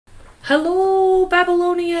Hello,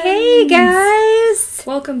 Babylonians! Hey, guys!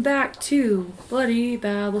 Welcome back to Bloody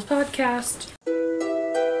Babbles Podcast.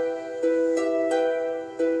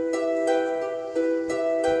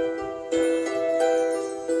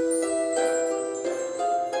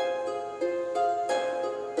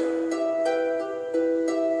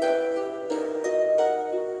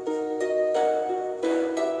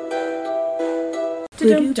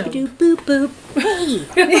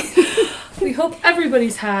 Boop. Hey! We hope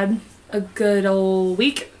everybody's had a good old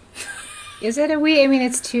week. Is it a week? I mean,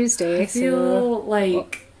 it's Tuesday. I feel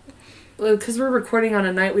like, because we're recording on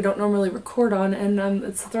a night we don't normally record on, and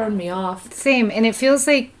it's thrown me off. Same, and it feels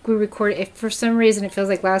like we record. If for some reason it feels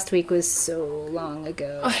like last week was so long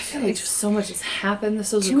ago. I feel like just so much has happened.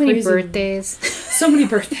 This was too many birthdays. So many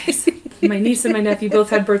birthdays. My niece and my nephew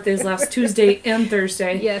both had birthdays last Tuesday and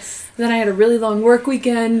Thursday. Yes. Then I had a really long work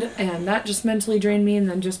weekend, and that just mentally drained me, and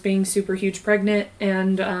then just being super huge pregnant,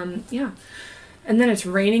 and yeah. And then it's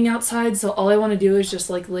raining outside, so all I want to do is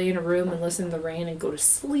just like lay in a room and listen to the rain and go to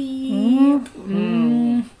sleep.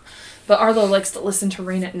 But Arlo likes to listen to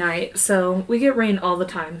rain at night, so we get rain all the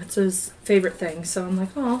time. It's his favorite thing. So I'm like,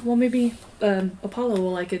 oh, well maybe Apollo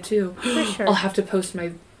will like it too. For sure. I'll have to post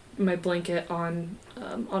my blanket on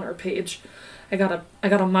our page. I got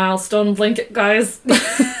a milestone blanket, guys.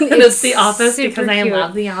 And it's The Office because I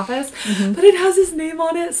love The Office. Mm-hmm. But it has his name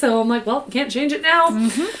on it, so I'm like, well, can't change it now.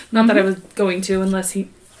 Mm-hmm. Not that I was going to, unless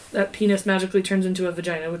that penis magically turns into a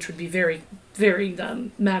vagina, which would be very, very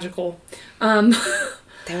magical. That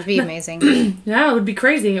would be amazing. Yeah, it would be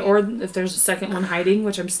crazy. Or if there's a second one hiding,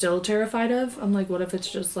 which I'm still terrified of. I'm like, what if it's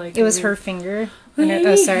just like... It was her finger.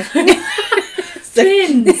 Oh, sorry.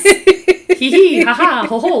 Twins! Hee haha,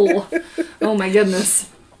 ho ho. Oh my goodness.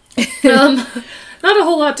 Not a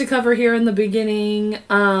whole lot to cover here in the beginning.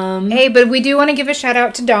 Hey, but we do want to give a shout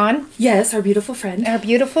out to Dawn. Yes, our beautiful friend. Our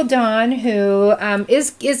beautiful Dawn, who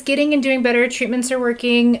is getting and doing better. Treatments are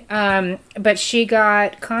working, but she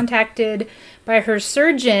got contacted by her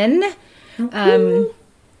surgeon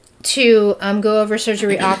to go over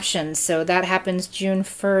surgery options. So that happens June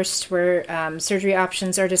 1st, where surgery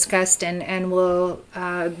options are discussed and will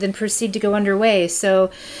then proceed to go underway.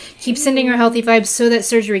 So keep sending her healthy vibes so that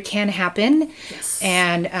surgery can happen. Yes.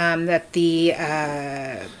 And that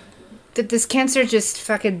that this cancer just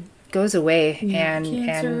fucking goes away, and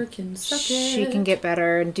she can get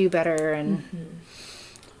better and do better, and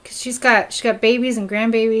because she's got babies and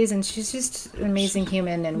grandbabies, and she's just an amazing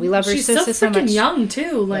human, and we love her so much. She's young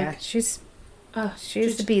too. Like, yeah,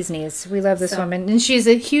 she's the bee's knees. We love this woman, and she's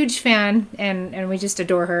a huge fan, and we just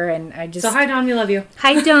adore her. And I just hi Dawn, we love you.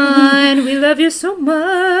 Hi Dawn, we love you so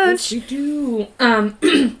much. Yes, we do.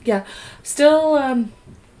 Yeah, still.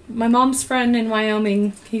 My mom's friend in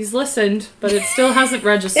Wyoming, he's listened, but it still hasn't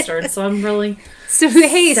registered, so I'm really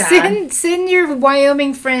sad. Send your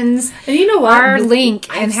Wyoming friends and you know what? Our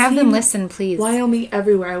link and have them listen, please. Wyoming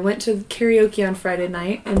everywhere. I went to karaoke on Friday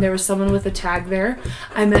night, and there was someone with a tag there.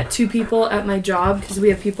 I met two people at my job, because we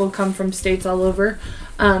have people come from states all over,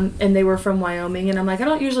 and they were from Wyoming, and I'm like, I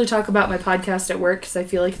don't usually talk about my podcast at work because I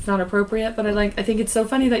feel like it's not appropriate, but I think it's so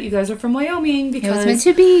funny that you guys are from Wyoming, because it was meant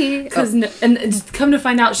to be. And just come to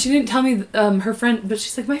find out, she didn't tell me her friend, but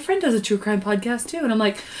she's like, my friend does a true crime podcast too, and I'm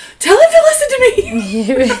like, tell him to listen to me.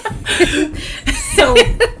 So,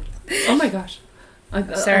 oh my gosh.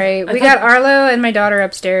 Sorry, we got Arlo and my daughter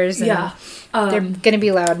upstairs. And yeah. They're gonna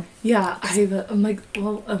be loud. Yeah, I'm like,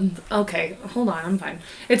 well, okay, hold on, I'm fine.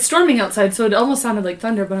 It's storming outside, so it almost sounded like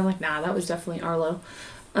thunder, but I'm like, nah, that was definitely Arlo.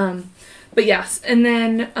 But yes, and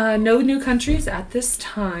then no new countries at this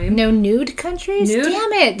time. No nude countries? Nude?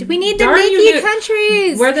 Damn it, we need the naked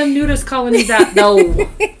countries. Where them nudist colonies at? No.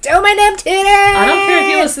 Don't my damn titties. I don't care if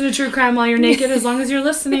you listen to true crime while you're naked, as long as you're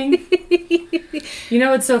listening. You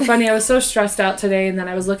know, it's so funny. I was so stressed out today, and then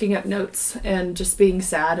I was looking at notes and just being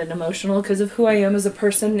sad and emotional because of who I am as a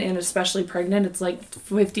person, and especially pregnant. It's like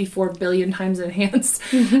 54 billion times enhanced.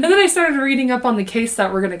 And then I started reading up on the case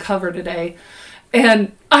that we're going to cover today.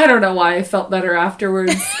 And I don't know why I felt better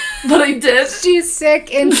afterwards, but I did. She's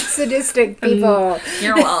sick and sadistic, people.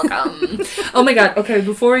 You're welcome. Oh my god. Okay,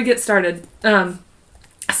 before we get started,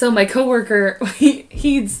 so my coworker,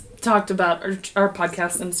 he's talked about our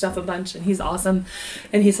podcast and stuff a bunch, and he's awesome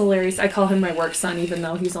and he's hilarious. I call him my work son, even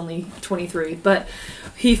though he's only 23. But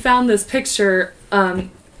he found this picture. I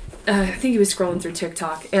think he was scrolling through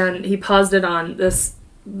TikTok, and he paused it on this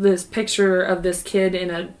picture of this kid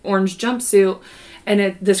in an orange jumpsuit,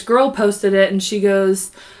 and this girl posted it, and she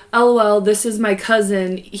goes, LOL, this is my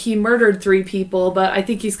cousin. He murdered 3 people, but I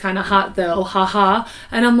think he's kind of hot though. Haha.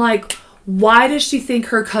 And I'm like, why does she think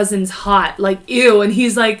her cousin's hot? Like, ew. And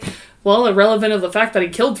he's like, well, irrelevant of the fact that he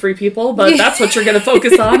killed 3 people, but that's what you're going to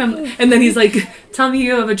focus on. And then he's like, tell me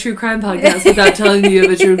you have a true crime podcast without telling me you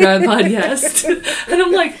have a true crime podcast. And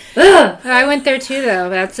I'm like, ugh. I went there too, though.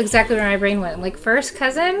 That's exactly where my brain went. Like, first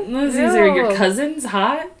cousin? These are your cousins?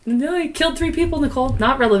 Hot? No, he killed 3 people, Nicole.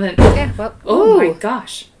 Not relevant. Yeah, well. Oh my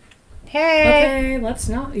gosh. Hey. Okay, let's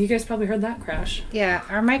not. You guys probably heard that crash. Yeah,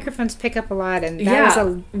 our microphones pick up a lot, and that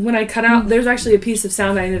was when I cut out, there's actually a piece of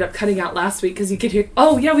sound I ended up cutting out last week because you could hear.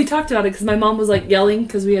 Oh yeah, we talked about it because my mom was like yelling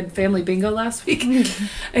because we had family bingo last week,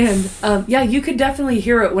 and yeah, you could definitely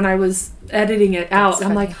hear it when I was editing it out. That's I'm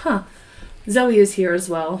funny. like, huh, Zoe is here as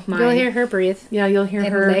well. You'll hear her breathe. Yeah, you'll hear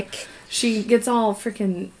and her. lick. She gets all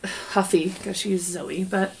freaking huffy because she's Zoe,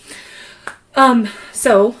 but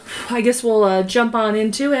so I guess we'll jump on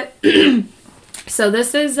into it. So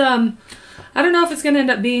this is, I don't know if it's going to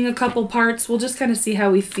end up being a couple parts. We'll just kind of see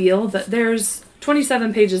how we feel. But there's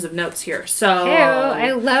 27 pages of notes here. So Ew,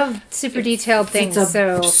 I love super detailed things. It's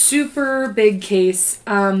a super big case.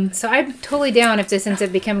 So I'm totally down if this ends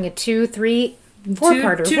up becoming a 2, 3,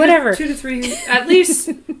 4-parter, whatever. 2 to 3, at least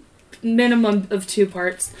minimum of 2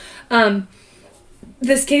 parts.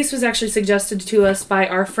 This case was actually suggested to us by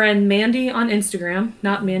our friend Mandy on Instagram,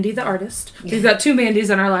 not Mandy the artist. We've got 2 Mandys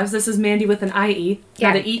in our lives. This is Mandy with an IE,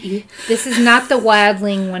 not an EE. This is not the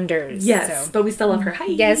Wildling Wonders. Yes, but we still love her. Hi.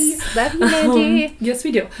 Yes, love you, Mandy. Yes,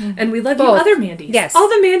 we do. And we love Both. you other Mandys. Yes. All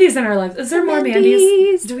the Mandys in our lives. Is there more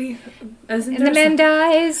Mandys? Do we? And the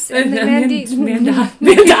Mandis. And the Mandys.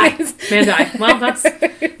 Mandai. Well, that's...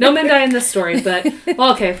 No Mandai in this story, but...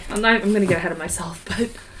 Well, okay. I'm going to get ahead of myself, but...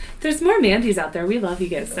 There's more Mandys out there. We love you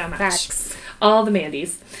guys so much. Facts. All the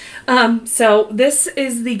Mandys. So this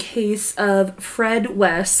is the case of Fred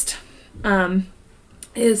West. Takes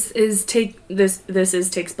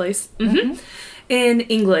place in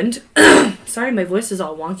England. Sorry, my voice is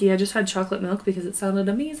all wonky. I just had chocolate milk because it sounded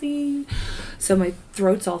amazing. So my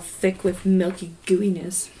throat's all thick with milky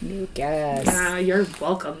gooiness. Yes. You're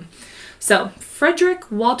welcome. So,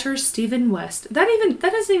 Frederick Walter Stephen West. That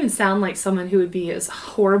doesn't even sound like someone who would be as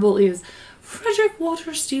horrible as Frederick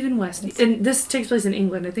Walter Stephen West. And this takes place in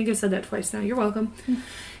England. I think I said that twice now. You're welcome.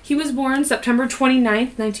 He was born September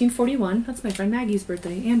 29th, 1941. That's my friend Maggie's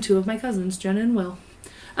birthday. And 2 of my cousins, Jenna and Will.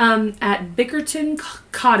 At Bickerton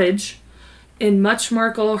Cottage in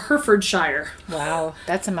Muchmarkel, Herefordshire. Wow,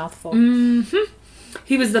 that's a mouthful. Mm-hmm.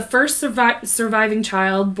 He was the first surviving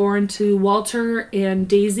child born to Walter and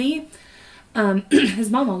Daisy. His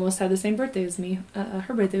mom almost had the same birthday as me.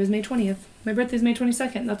 Her birthday was May 20th. My birthday's May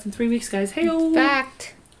 22nd. That's in 3 weeks, guys. Hey-o!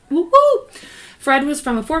 Fact. Woo-woo! Fred was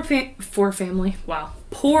from a poor family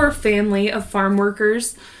of farm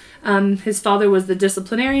workers. His father was the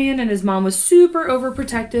disciplinarian, and his mom was super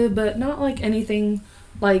overprotective, but not like anything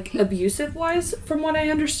like abusive-wise, from what I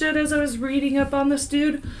understood as I was reading up on this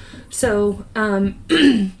dude. So,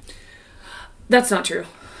 that's not true.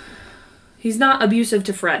 He's not abusive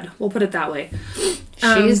to Fred. We'll put it that way.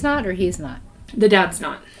 She's not, or he's not? The dad's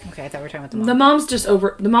not. Okay, I thought we were talking about the mom. The mom's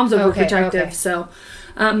overprotective. Okay. So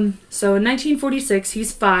in 1946,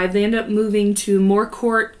 he's 5. They end up moving to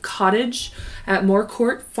Moorcourt Cottage at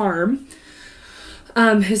Moorcourt Farm.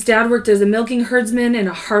 His dad worked as a milking herdsman and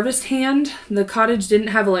a harvest hand. The cottage didn't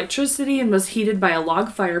have electricity and was heated by a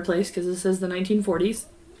log fireplace because this is the 1940s.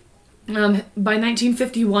 By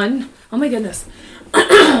 1951, oh my goodness.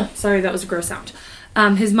 Sorry, that was a gross sound.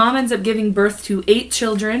 His mom ends up giving birth to 8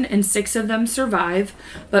 children, and 6 of them survive.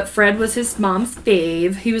 But Fred was his mom's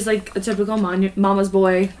fave. He was like a typical mama's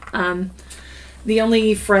boy. The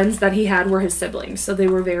only friends that he had were his siblings, so they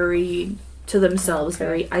were very to themselves,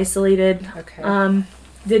 very isolated. Okay.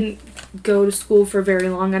 Didn't go to school for very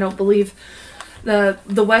long, I don't believe.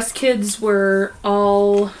 The West kids were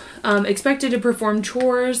all expected to perform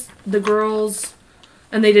chores. The girls...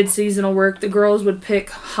 And they did seasonal work. The girls would pick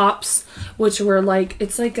hops, which were like,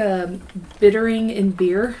 it's like a bittering in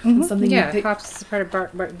beer. Mm-hmm. Something yeah, you pick. hops is part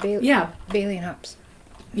of Bailey. Yeah. Bailey and hops.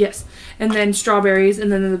 Yes. And then strawberries.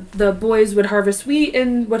 And then the boys would harvest wheat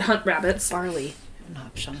and would hunt rabbits. Barley.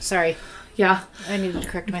 Not Sean. Sorry. Yeah. I needed to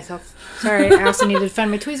correct myself. Sorry. I also needed to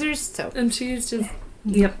find my tweezers. So. And she's just...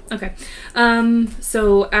 Yep. Okay.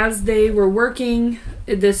 So as they were working,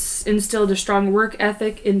 this instilled a strong work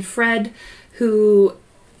ethic in Fred, who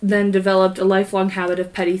then developed a lifelong habit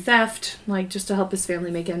of petty theft, like just to help his family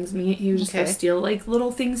make ends meet. He would just go steal like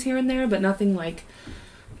little things here and there, but nothing like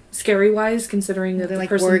scary wise, considering that they're the like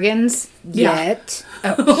person... organs yet.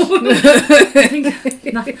 Oh.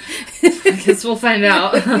 I guess we'll find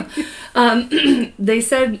out. They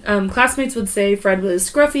said classmates would say Fred was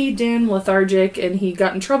scruffy, dim, lethargic, and he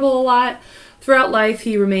got in trouble a lot. Throughout life,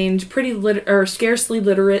 he remained pretty scarcely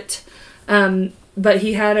literate. but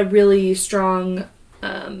he had a really strong,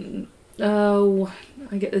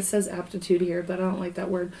 it says aptitude here, but I don't like that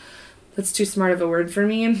word. That's too smart of a word for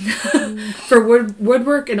me. For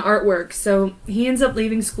woodwork and artwork. So he ends up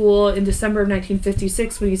leaving school in December of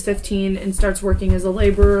 1956 when he's 15 and starts working as a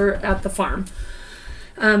laborer at the farm.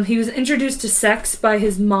 He was introduced to sex by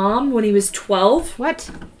his mom when he was 12.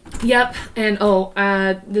 What? Yep. And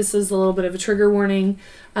this is a little bit of a trigger warning.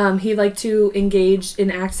 He liked to engage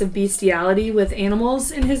in acts of bestiality with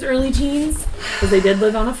animals in his early teens because they did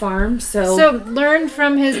live on a farm. So learn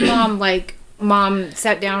from his mom, like mom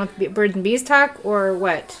sat down with birds and bees talk, or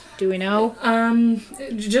what? Do we know?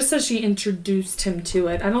 It just says she introduced him to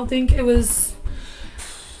it. I don't think it was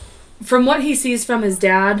from what he sees from his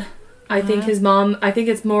dad. I think his mom. I think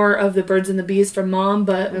it's more of the birds and the bees from mom,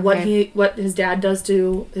 but what his dad does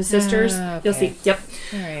to his sisters, you'll see. Yep,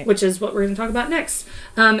 all right. Which is what we're going to talk about next.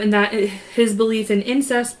 And that his belief in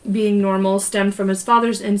incest being normal stemmed from his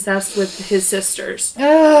father's incest with his sisters.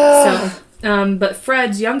 But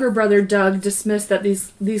Fred's younger brother Doug dismissed that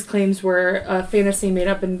these claims were a fantasy made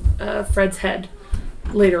up in Fred's head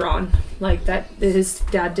later on, like that his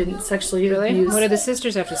dad didn't sexually abuse. What do the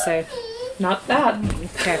sisters have to say? Not that.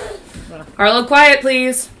 Okay. Arlo, quiet,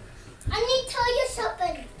 please. I need to tell you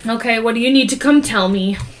something. Okay, what do you need to come tell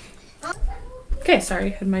me? Okay, sorry.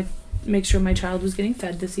 Had make sure my child was getting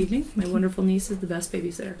fed this evening. My wonderful niece is the best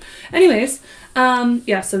babysitter. Anyways,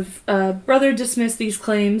 so brother dismissed these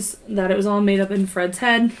claims that it was all made up in Fred's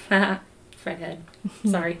head. Fred head.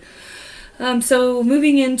 Sorry. So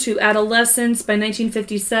moving into adolescence, by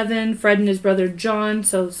 1957, Fred and his brother John.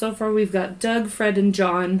 So far we've got Doug, Fred, and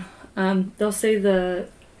John. They'll say the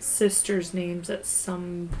sisters' names at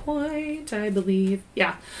some point, I believe.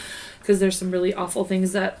 Yeah, because there's some really awful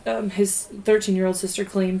things that his 13-year-old sister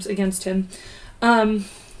claims against him.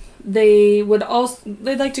 They'd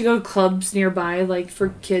like to go to clubs nearby, like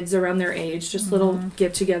for kids around their age, just little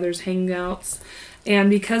get-togethers, hangouts. And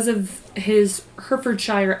because of his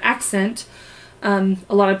Herefordshire accent, a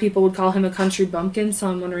lot of people would call him a country bumpkin, so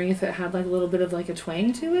I'm wondering if it had like a little bit of like a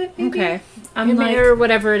twang to it, maybe? Okay. Like, or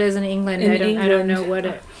whatever it is in England. I don't know what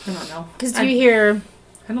it... I don't know. Because you hear...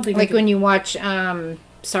 I don't think like when you watch...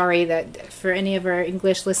 sorry that for any of our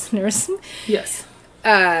English listeners. Yes.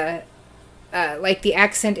 Like the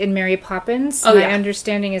accent in Mary Poppins. My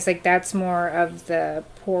understanding is like that's more of the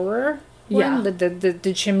poorer one,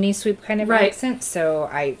 the chimney sweep kind of accent. So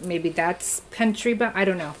maybe that's country, but I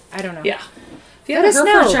don't know. Yeah. If you have a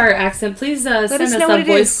Herefordshire accent, please send us a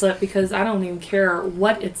voice clip because I don't even care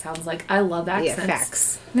what it sounds like. I love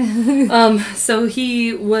accents. Yeah, facts. So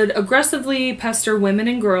he would aggressively pester women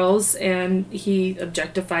and girls, and he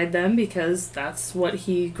objectified them because that's what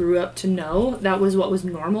he grew up to know. That was what was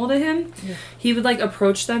normal to him. Yeah. He would like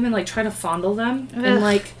approach them and like try to fondle them, and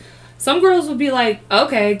like some girls would be like,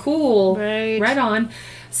 "Okay, cool, right on."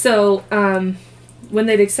 So when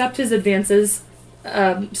they'd accept his advances.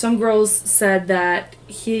 Some girls said that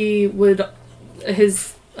his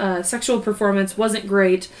sexual performance wasn't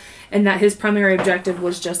great, and that his primary objective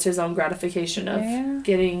was just his own gratification of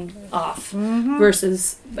getting off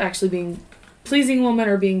versus actually being pleasing woman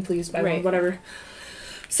or being pleased by one, whatever.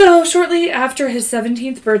 So shortly after his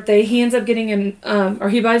 17th birthday, he ends up getting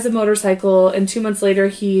he buys a motorcycle, and 2 months later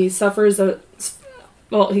he suffers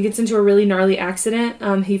he gets into a really gnarly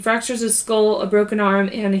accident. He fractures his skull, a broken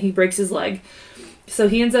arm, and he breaks his leg. So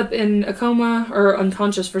he ends up in a coma, or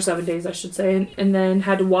unconscious for 7 days, I should say, and then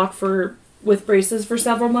had to walk with braces for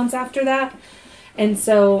several months after that. And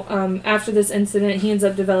so after this incident, he ends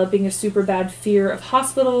up developing a super bad fear of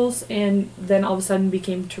hospitals, and then all of a sudden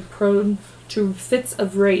became prone to fits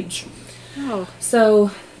of rage. Oh.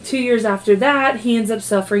 So 2 years after that, he ends up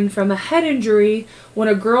suffering from a head injury when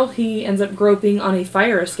a girl he ends up groping on a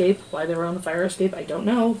fire escape. Why they were on the fire escape, I don't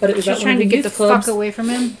know. But it was trying to get the fuck away from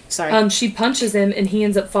him. Sorry. She punches him, and he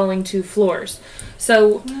ends up falling 2 floors.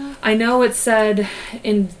 So I know it's said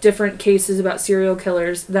in different cases about serial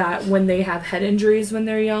killers that when they have head injuries when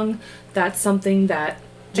they're young, that's something that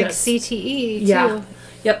like CTE too. Yeah.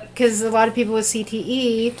 Yep. Because a lot of people with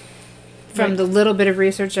CTE, from the little bit of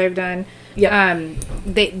research I've done. Yeah.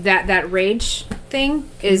 That rage thing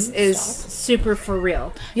is super for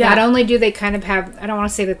real. Yeah. Not only do they kind of have, I don't want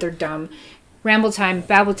to say that they're dumb. Ramble time,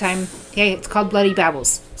 babble time. Hey, it's called Bloody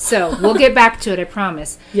Babbles. So we'll get back to it, I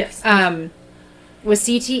promise. Yes. With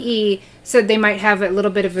CTE, so they might have a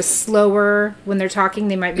little bit of a slower, when they're talking,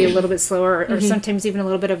 they might be a little bit slower, or sometimes even a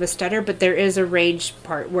little bit of a stutter, but there is a rage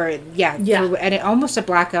part where, and almost a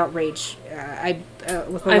blackout rage.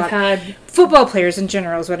 With a lot of football players in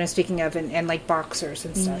general is what I'm speaking of, and like boxers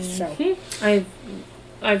and stuff. So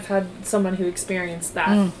I've had someone who experienced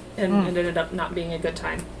that, and it ended up not being a good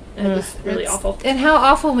time. And it was really awful. And how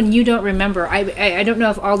awful when you don't remember. I don't know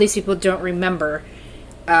if all these people don't remember.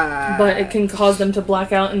 But it can cause them to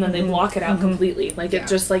black out, and then they block it out completely. Like, it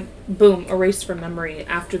just, like, boom, erased from memory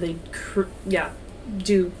after they,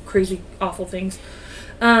 do crazy, awful things.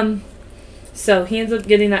 So he ends up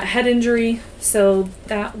getting that head injury. So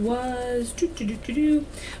that was when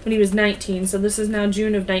he was 19. So this is now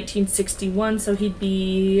June of 1961. So he'd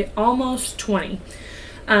be almost 20.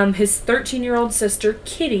 His 13-year-old sister,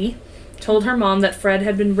 Kitty, told her mom that Fred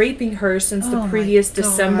had been raping her since the previous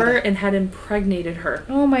December and had impregnated her.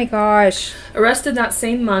 Oh my gosh. Arrested that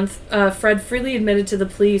same month, Fred freely admitted to the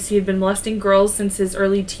police he had been molesting girls since his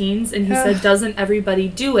early teens, and he said, doesn't everybody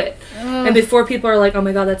do it? And before people are like, oh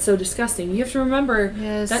my god, that's so disgusting, you have to remember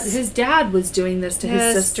that his dad was doing this to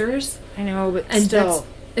his sisters. I know, but and still.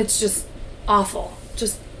 It's just awful.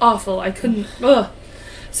 Just awful. I couldn't, ugh.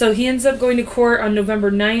 So he ends up going to court on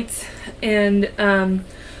November 9th, and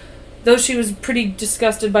though she was pretty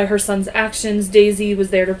disgusted by her son's actions, Daisy was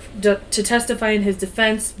there to testify in his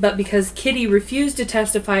defense, but because Kitty refused to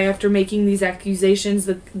testify after making these accusations,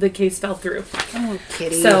 the case fell through. Oh,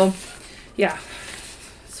 Kitty. So, yeah.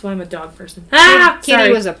 That's why I'm a dog person.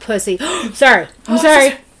 Kitty was a pussy. Sorry. I'm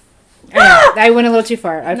sorry. I went a little too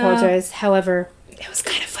far. I apologize. However, it was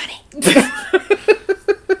kind of funny.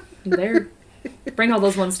 There. Bring all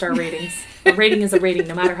those 1-star ratings. A rating is a rating,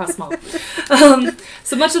 no matter how small.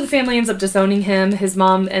 So much of the family ends up disowning him. His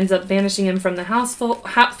mom ends up banishing him from the household,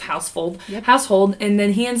 and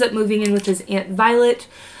then he ends up moving in with his Aunt Violet.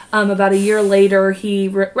 About a year later, he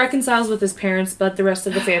reconciles with his parents, but the rest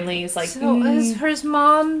of the family is like... So is his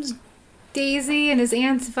mom's Daisy and his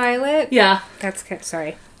aunt's Violet? Yeah. That's...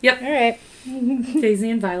 Sorry. Yep. All right. Daisy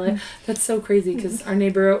and Violet. That's so crazy, because our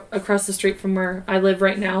neighbor across the street from where I live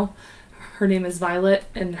right now, her name is Violet,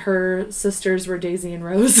 and her sisters were Daisy and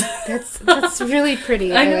Rose. That's really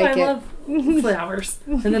pretty. I know, like I love flowers.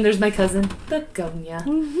 And then there's my cousin, Begonia.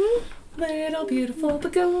 Little beautiful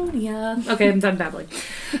Begonia. Okay, I'm done babbling.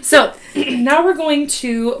 So, now we're going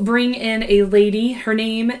to bring in a lady. Her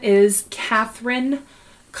name is Catherine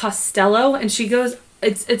Costello, and she goes,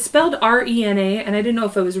 it's spelled R-E-N-A, and I didn't know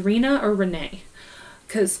if it was Rena or Renee.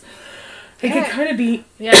 Because it could kind of be...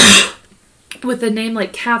 Yeah. With a name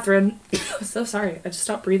like Catherine. I'm so sorry. I just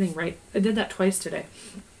stopped breathing right. I did that twice today.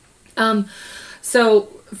 So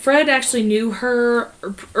Fred actually knew her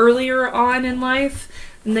earlier on in life,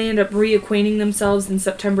 and they end up reacquainting themselves in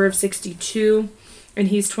September of 62, and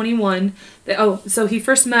he's 21. So he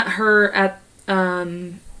first met her at at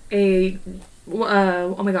a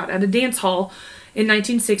dance hall in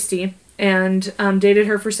 1960, and dated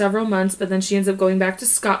her for several months, but then she ends up going back to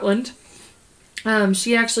Scotland.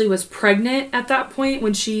 She actually was pregnant at that point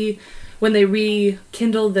when they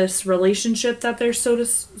rekindled this relationship that they're so to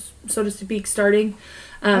speak starting.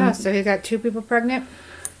 So he got 2 people pregnant.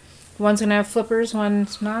 One's gonna have flippers,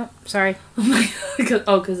 one's not. Sorry.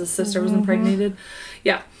 Because his sister was impregnated.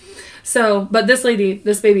 Yeah. So, but this baby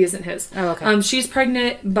isn't his. Oh, okay. She's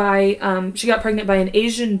pregnant by, she got pregnant by an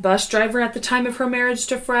Asian bus driver at the time of her marriage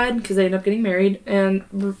to Fred, because they end up getting married, and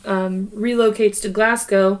relocates to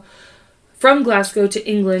Glasgow. From Glasgow to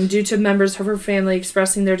England due to members of her family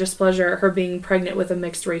expressing their displeasure at her being pregnant with a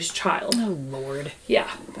mixed-race child. Oh, Lord. Yeah.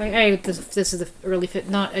 This is the early fit.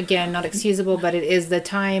 Not excusable, but it is the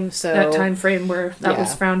time, so... That time frame where that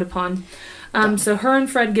was frowned upon. So her and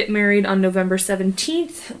Fred get married on November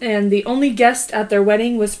 17th, and the only guest at their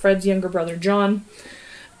wedding was Fred's younger brother, John.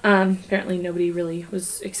 Apparently nobody really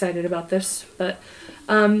was excited about this, but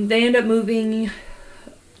they end up moving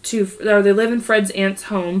they live in Fred's aunt's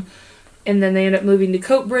home. And then they end up moving to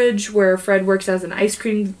Coatbridge, where Fred works as an ice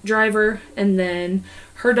cream driver. And then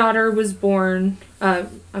her daughter was born,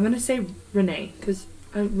 I'm going to say Renee, because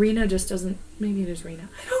Rena just doesn't, maybe it is Rena.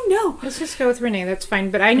 I don't know. Let's just go with Renee, that's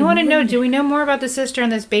fine. But I want to know, do we know more about the sister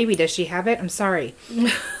and this baby? Does she have it? I'm sorry.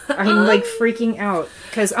 I'm like freaking out.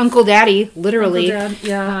 Because Uncle Daddy, literally. Uncle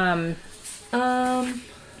Dad, yeah.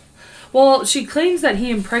 Well, she claims that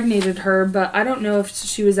he impregnated her, but I don't know if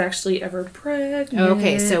she was actually ever pregnant.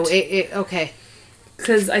 Okay, so okay.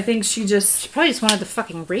 Because I think she probably just wanted the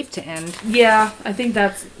fucking rape to end. Yeah, I think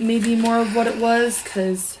that's maybe more of what it was,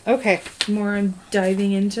 because... Okay. More I'm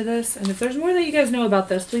diving into this, and if there's more that you guys know about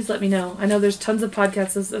this, please let me know. I know there's tons of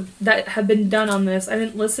podcasts that have been done on this. I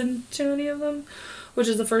didn't listen to any of them, which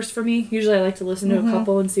is the first for me. Usually I like to listen to a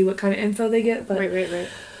couple and see what kind of info they get, but... Right.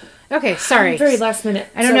 Okay, sorry. Very last minute.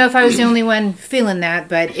 I don't know if I was the only one feeling that,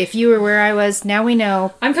 but if you were where I was, now we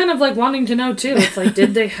know. I'm kind of wanting to know too. It's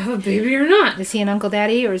did they have a baby or not? Is he an Uncle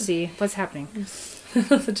Daddy or is he... What's happening?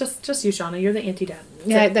 just you, Shauna. You're the auntie dad.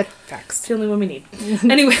 Yeah, that's facts. It's the only one we need.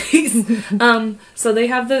 Anyways, so they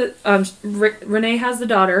have the Renee has the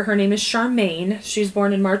daughter. Her name is Charmaine. She's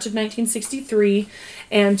born in March of 1963.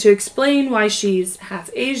 And to explain why she's half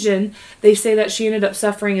Asian, they say that she ended up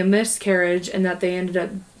suffering a miscarriage and that they ended up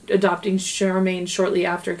adopting Charmaine shortly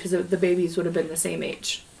after because the babies would have been the same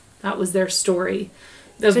age. That was their story.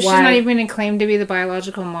 So she's not even going to claim to be the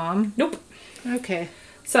biological mom? Nope. Okay.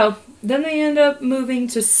 So then they end up moving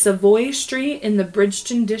to Savoy Street in the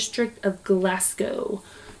Bridgeton district of Glasgow,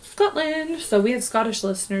 Scotland. So we have Scottish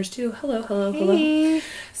listeners too. Hello. Hey.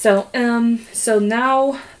 So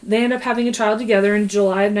now they end up having a child together in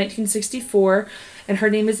July of 1964, and her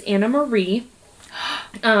name is Anna Marie.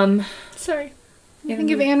 Sorry. I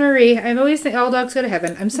think of Anne Marie. I always think all dogs go to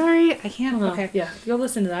heaven. I'm sorry, I can't. Well, okay. Yeah, go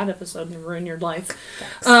listen to that episode and ruin your life.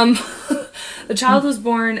 The child was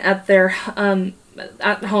born at their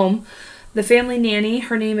at home. The family nanny,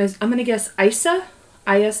 her name is, I'm gonna guess, Isa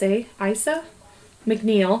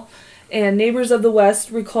McNeil. And neighbors of the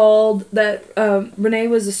West recalled that Renee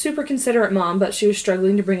was a super considerate mom, but she was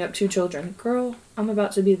struggling to bring up 2 children. Girl, I'm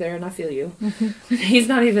about to be there, and I feel you. He's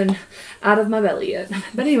not even out of my belly yet.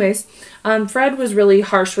 But anyways, Fred was really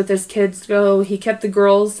harsh with his kids, so he kept the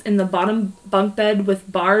girls in the bottom bunk bed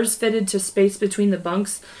with bars fitted to space between the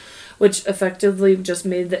bunks, which effectively just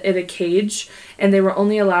made it a cage, and they were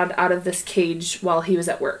only allowed out of this cage while he was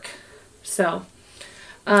at work. So,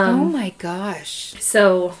 oh my gosh.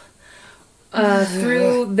 So,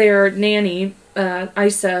 through their nanny,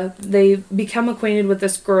 Isa, they become acquainted with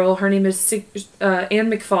this girl. Her name is Anne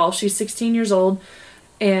McFall. She's 16 years old,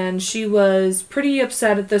 and she was pretty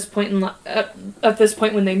upset at this point at this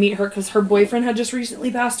point when they meet her because her boyfriend had just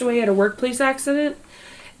recently passed away at a workplace accident.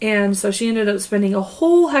 And so she ended up spending a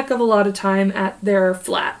whole heck of a lot of time at their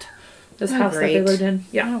flat. This house that they lived in.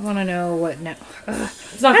 Yeah. I don't want to know what now. I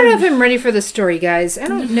It's not don't know if I'm ready for the story, guys. I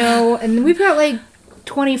don't know. And we've got like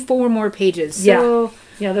 24 more pages. So,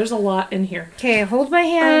 yeah, there's a lot in here. okay, hold my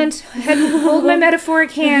hand. Hold my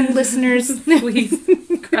metaphoric hand, listeners. Please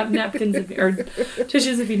grab napkins or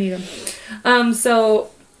tissues if you need them.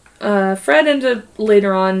 Fred ended up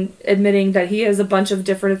later on admitting that he has a bunch of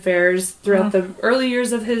different affairs throughout the early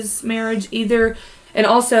years of his marriage, and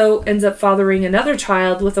also ends up fathering another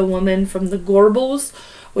child with a woman from the Gorbals,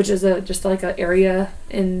 which is just like an area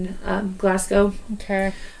in Glasgow.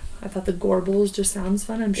 Okay. I thought the Gorbals just sounds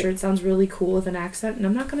fun. I'm sure it sounds really cool with an accent, and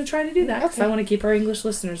I'm not going to try to do that because I want to keep our English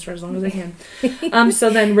listeners for as long as I can.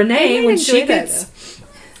 So then Renee, when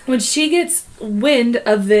she gets wind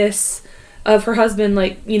of this, of her husband,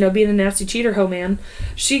 like, you know, being a nasty cheater hoe man,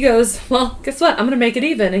 she goes, well, guess what? I'm going to make it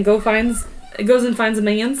even, and goes and finds a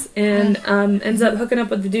man's, and ends up hooking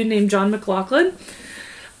up with a dude named John McLaughlin.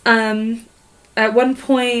 At one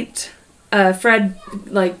point, Fred,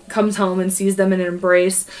 like, comes home and sees them in an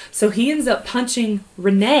embrace, so he ends up punching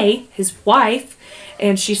Renee, his wife,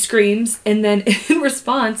 and she screams, and then in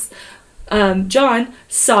response, John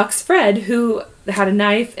socks Fred, who had a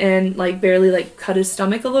knife and, like, barely, like, cut his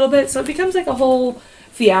stomach a little bit, so it becomes, like, a whole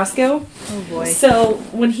fiasco. Oh, boy. So,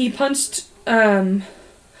 when punched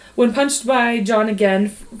by John again,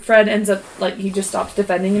 Fred ends up, like, he just stops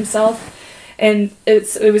defending himself. And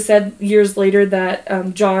it was said years later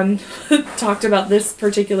that John talked about this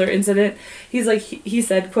particular incident. He's like, he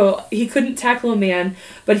said, quote, he couldn't tackle a man,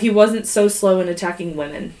 but he wasn't so slow in attacking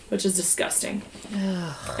women, which is disgusting.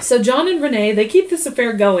 Ugh. So John and Renee, they keep this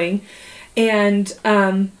affair going, and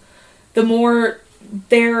the more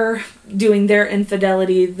they're doing their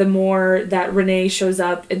infidelity, the more that Renee shows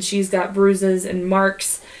up, and she's got bruises and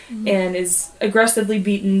marks, and is aggressively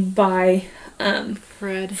beaten by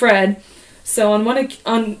Fred. So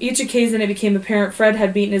on each occasion it became apparent Fred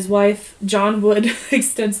had beaten his wife, John would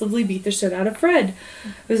extensively beat the shit out of Fred.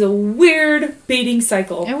 It was a weird beating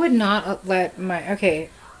cycle. I would not let my... Okay.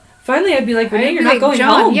 Finally, I'd be like, Renee, you're not going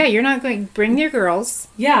John, home. Yeah, you're not going... Bring your girls.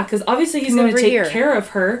 Yeah, because obviously he's going to take care of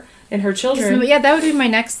her and her children. Yeah, that would be my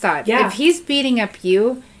next thought. Yeah. If he's beating up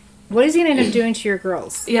you, what is he going to end up doing to your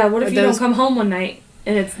girls? Yeah, what if you don't come home one night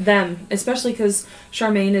and it's them? Especially because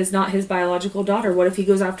Charmaine is not his biological daughter. What if he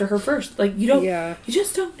goes after her first? Like, you don't... Yeah. You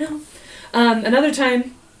just don't know. Another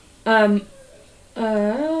time... oh,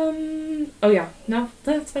 yeah. No,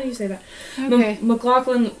 that's funny you say that. Okay.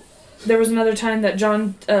 McLaughlin... There was another time that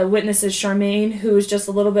John witnesses Charmaine, who was just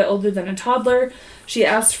a little bit older than a toddler. She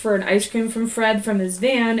asked for an ice cream from Fred from his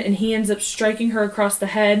van, and he ends up striking her across the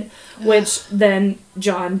head, which then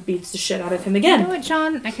John beats the shit out of him again. You know what,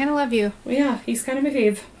 John? I kind of love you. Well, yeah, he's kind of my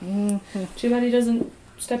fave. Mm-hmm. Too bad he doesn't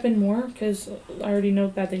step in more because I already know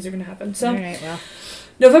bad things are going to happen. So, All right, well.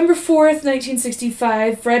 November 4th,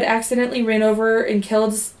 1965, Fred accidentally ran over and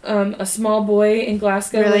killed a small boy in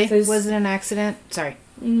Glasgow Really? with his... Was it an accident? Sorry.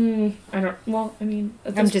 I don't... Well, I mean,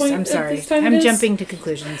 at this point, I'm at sorry. this time it I'm is. jumping to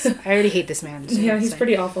conclusions. I already hate this man. So Yeah, it's he's fine.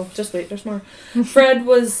 pretty awful. Just wait, there's more. Fred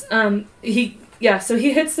was, so he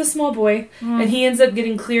hits the small boy, and he ends up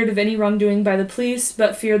getting cleared of any wrongdoing by the police,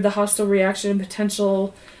 but feared the hostile reaction and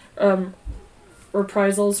potential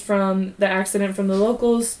reprisals from the accident from the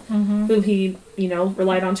locals, who he,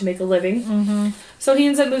 relied on to make a living. So he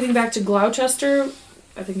ends up moving back to Gloucester,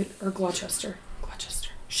 Gloucester.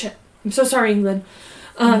 Shit. I'm so sorry, England.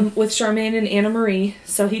 With Charmaine and Anna Marie.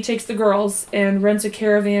 So he takes the girls and rents a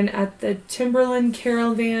caravan at the Timberland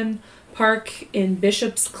Caravan Park in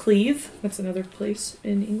Bishop's Cleeve. That's another place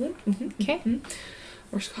in England. Okay.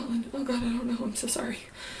 Or Scotland. Oh god, I don't know. I'm so sorry.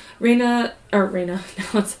 Raina.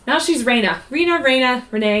 Now she's Raina.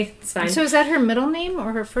 Renee. It's fine. So is that her middle name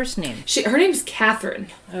or her first name? Her name's Catherine.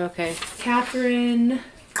 Okay. Catherine.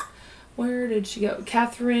 Where did she go?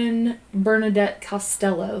 Catherine Bernadette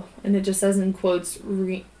Costello. And it just says in quotes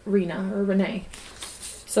Rena or Renee.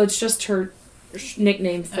 So it's just her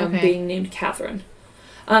nickname from being named Catherine.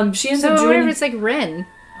 She ends up So joining... whatever, it's like Ren.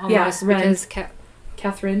 Almost, Ren. Because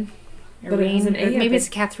Catherine. or But it has an A, or I maybe think. it's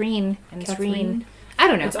Catherine and it's Catherine. Reen. I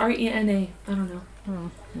don't know. It's Rena. I don't know.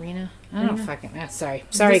 Rena. I don't Rena. fucking. Sorry,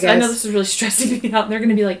 This- guys. I know this is really stressing me out. And they're going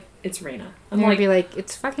to be like, it's Raina. I'm I'm like, be like,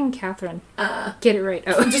 it's fucking Catherine. Get it right.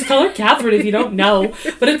 Oh, just call her Catherine if you don't know.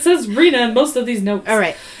 But it says Rena in most of these notes. all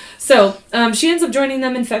right. So, she ends up joining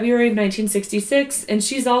them in February of 1966, and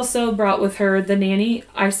she's also brought with her the nanny,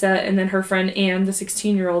 Isa, and then her friend Anne, the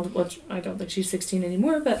 16-year-old, which I don't think she's 16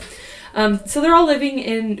 anymore, but, so they're all living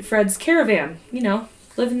in Fred's caravan,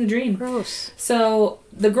 living the dream. Gross. So,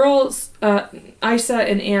 the girls, Isa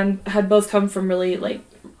and Anne, had both come from really,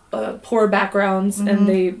 poor backgrounds, and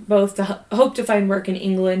they both hope to find work in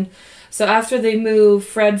England. So, after they move,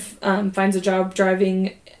 Fred finds a job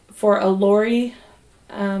driving for a lorry,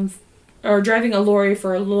 driving a lorry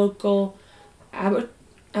for a local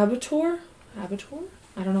abattoir?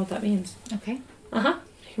 I don't know what that means. Okay.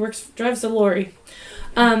 He drives a lorry.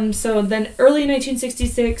 So then early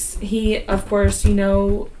 1966, he, of course,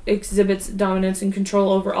 exhibits dominance and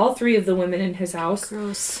control over all three of the women in his house.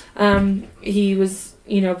 Gross. He was,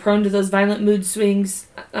 prone to those violent mood swings.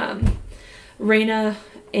 Raina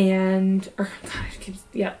and...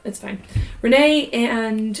 it's fine. Renee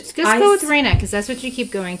and... Just go with Raina, because that's what you keep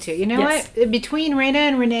going to. You know Yes. what? Between Raina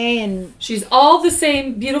and Renee and... She's all the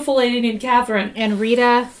same beautiful lady named Catherine. And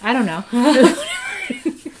Rita, I don't know.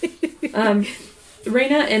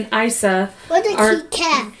 Raina and Isa What a are... kitty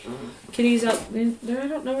cat. Kitty's up... I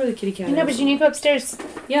don't know where the kitty cat I know, is. but you need to go upstairs.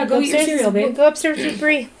 Yeah, go eat your cereal, babe. Go upstairs with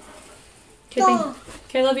Bree. No,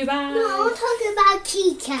 Okay, love you, bye. no, I'm talking about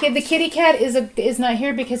kitty cat. Okay, the kitty cat is not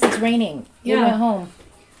here because it's raining. You Yeah. went home.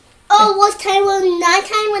 Oh, what time when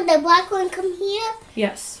nighttime when the black one come here?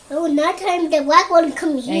 Yes. Oh, nighttime the black one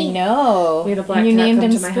come here. I know. We had a black And you cat named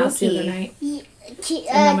come him to my house the other Spooky. night. Ki-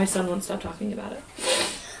 And now my son won't stop talking about it.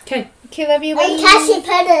 Okay. Okay, love you, and buddy. Cassie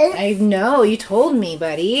Pettis. I know. You told me,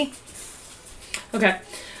 buddy. Okay.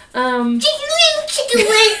 Chicken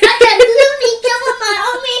wing. I got blue jump on my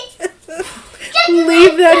army.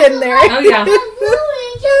 Leave that in there. Oh, yeah. Blue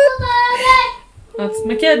jump on my That's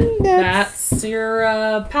my kid. That's your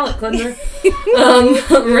palate cleanser.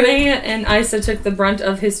 Renee and Isa took the brunt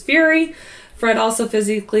of his fury. Fred also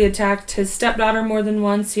physically attacked his stepdaughter more than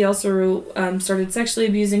once. He also started sexually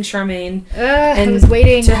abusing Charmaine. I was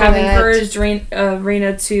waiting to for have that. encouraged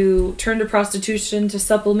Raina to turn to prostitution to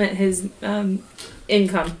supplement his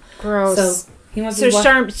income. Gross. So he wants So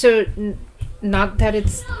to not that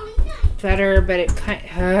it's better, but it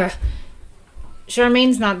kind.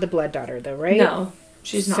 Charmaine's not the blood daughter, though, right? No,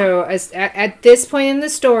 she's not. So at this point in the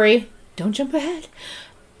story, don't jump ahead.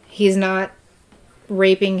 He's not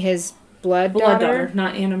raping his blood daughter.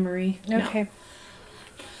 not Anna Marie. Okay.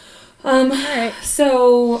 No. Alright.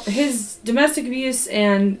 So his domestic abuse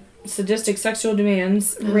and sadistic sexual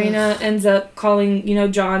demands, Raina ends up calling,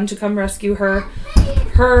 John to come rescue her.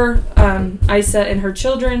 Isa and her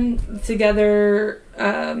children together,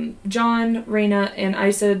 John, Raina, and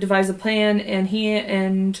Isa devise a plan, and he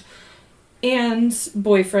and Anne's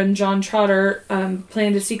boyfriend, John Trotter,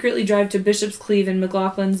 plan to secretly drive to Bishop's Cleeve in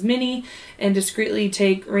McLaughlin's Mini and discreetly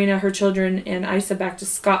take Raina, her children, and Isa back to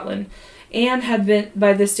Scotland. Anne had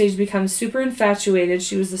by this stage become super infatuated.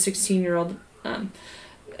 She was the 16-year-old,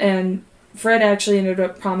 and Fred actually ended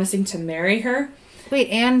up promising to marry her. Wait,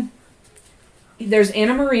 Anne. there's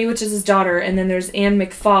Anna Marie, which is his daughter, and then there's Anne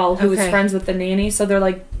McFall, who is Okay. friends with the nanny. So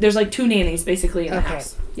there's like 2 nannies basically in the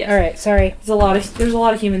house. Yes. All right. Sorry. There's a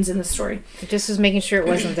lot of humans in this story. I just was making sure it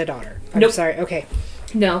wasn't the daughter. I'm Nope. sorry. Okay.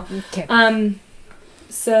 No. Okay.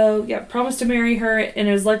 So, yeah, promised to marry her, and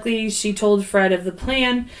it was likely she told Fred of the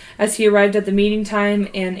plan as he arrived at the meeting time,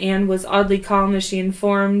 and Anne was oddly calm as she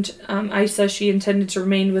informed Isa she intended to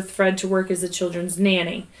remain with Fred to work as the children's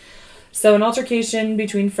nanny. So, an altercation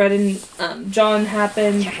between Fred and John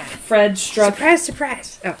happened. Fred struck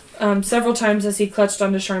Surprise. Oh. several times as he clutched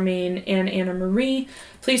onto Charmaine and Anna Marie.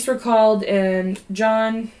 Police were called, and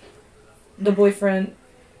John, the boyfriend,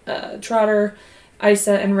 Trotter,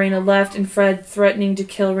 Isa, and Raina left, and Fred threatening to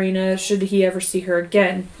kill Raina should he ever see her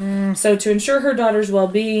again. So to ensure her daughter's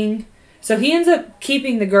well-being, so he ends up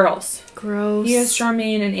keeping the girls. Gross. He has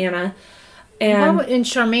Charmaine and Anna. And And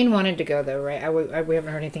Charmaine wanted to go, though, right? We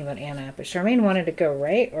haven't heard anything about Anna, but Charmaine wanted to go,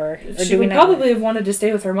 right? Or she do we would not? probably have wanted to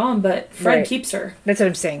stay with her mom, but Fred Right. keeps her. That's what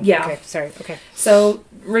I'm saying. Yeah. Okay, sorry. Okay. So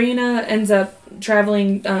Raina ends up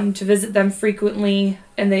traveling to visit them frequently,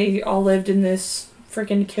 and they all lived in this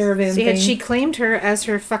freaking caravan See, thing. had she claimed her as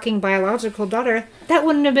her fucking biological daughter, that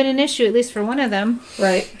wouldn't have been an issue, at least for one of them.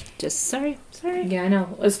 Right. Just sorry. Yeah, I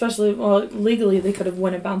know. Especially, well, legally they could have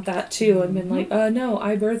went about that too and been like, no,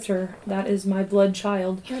 I birthed her. That is my blood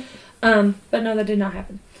child. Yep. But no, that did not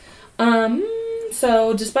happen.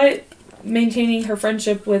 So despite maintaining her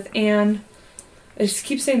friendship with Anne, I just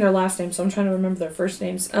keep saying their last names, so I'm trying to remember their first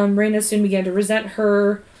names. Raina soon began to resent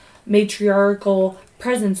her matriarchal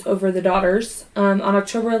presence over the daughters. On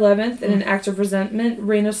October 11th, in an act of resentment,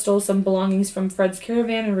 Raina stole some belongings from Fred's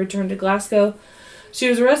caravan and returned to Glasgow. She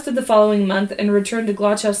was arrested the following month and returned to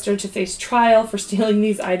Gloucester to face trial for stealing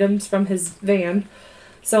these items from his van.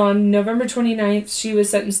 So on November 29th, she was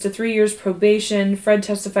sentenced to 3 years probation. Fred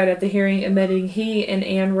testified at the hearing admitting he and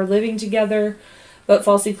Anne were living together, but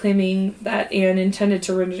falsely claiming that Anne intended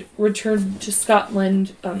to return to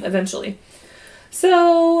Scotland eventually.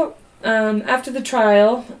 So, after the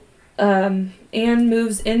trial, Anne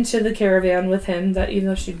moves into the caravan with him, that even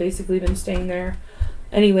though she'd basically been staying there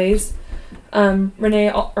anyways.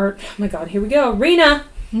 Renee, or, oh my god, here we go. Raina!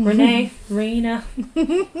 Raina.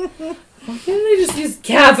 Why can't they just use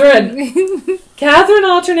Catherine? Catherine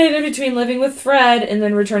alternated between living with Fred and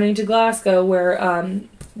then returning to Glasgow, where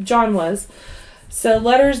John was. So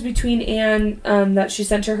letters between Anne that she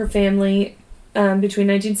sent to her family between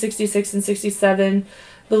 1966 and 67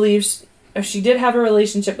 believes she did have a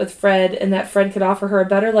relationship with Fred and that Fred could offer her a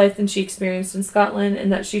better life than she experienced in Scotland, and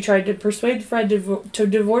that she tried to persuade Fred to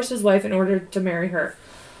divorce his wife in order to marry her.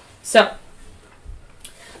 So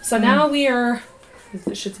now we are...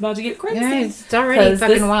 This shit's about to get crazy. Yeah, it's already 'Cause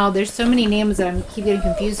fucking wild. There's so many names that I keep getting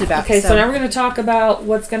confused about. Okay, so now we're going to talk about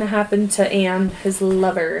what's going to happen to Anne, his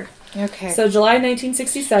lover. Okay. So July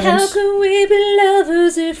 1967. How can we be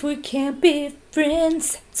lovers if we can't be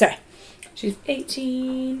friends? Sorry. She's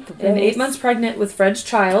 18 and 8 months pregnant with Fred's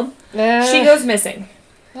child. She She goes missing.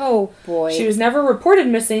 Oh boy. She was never reported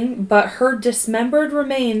missing, but her dismembered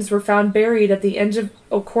remains were found buried at the edge of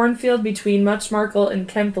a cornfield between Muchmarkel and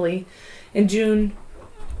Kempley in June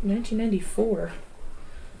 1994.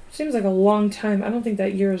 Seems like a long time. I don't think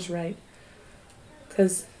that year is right.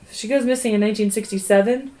 Because she goes missing in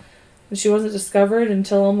 1967, and she wasn't discovered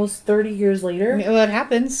until almost 30 years later. Well, it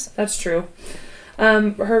happens. That's true.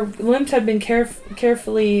 Her limbs had been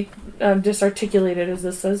carefully disarticulated, as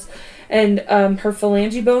this says, and her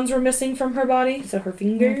phalange bones were missing from her body, so her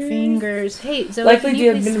fingers. Hey, Zoe, Likely can to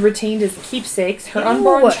you have please- been retained as keepsakes. Her Ew.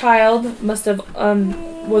 unborn child must have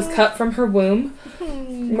was cut from her womb,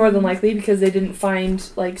 more than likely, because they didn't find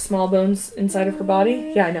like small bones inside of her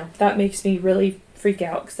body. Yeah, I know. That makes me really freak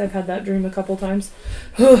out because I've had that dream a couple times.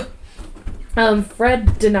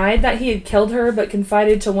 Fred denied that he had killed her, but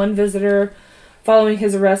confided to one visitor following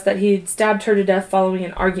his arrest that he had stabbed her to death following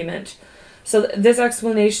an argument. So this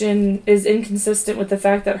explanation is inconsistent with the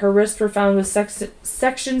fact that her wrists were found with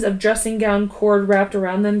sections of dressing gown cord wrapped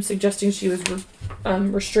around them, suggesting she was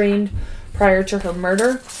restrained prior to her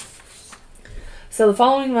murder. So the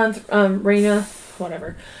following month, Raina,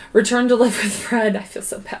 returned to live with Fred. I feel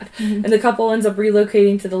so bad. And the couple ends up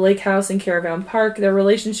relocating to the lake house in Caravan Park. Their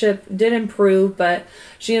relationship did improve, but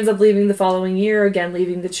she ends up leaving the following year, again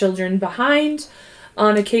leaving the children behind.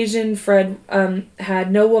 On occasion, Fred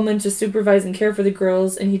had no woman to supervise and care for the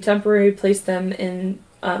girls, and he temporarily placed them in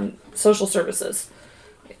social services.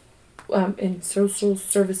 In social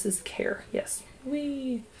services care, yes.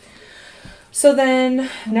 So then,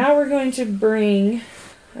 now we're going to bring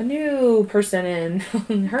a new person in.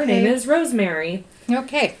 Her name is Rosemary.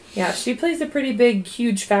 Okay. Yeah, she plays a pretty big,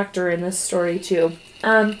 huge factor in this story, too.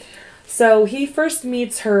 So he first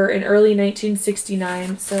meets her in early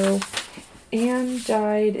 1969. So Anne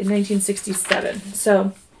died in 1967.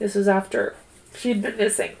 So this is after she'd been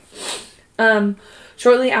missing.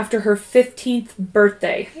 Shortly after her 15th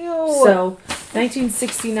birthday. Ew. So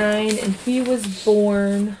 1969, and he was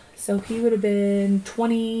born, so he would have been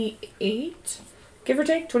 28, give or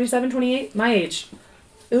take, 27, 28, my age.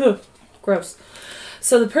 Ugh, gross.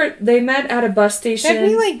 So they met at a bus station. That'd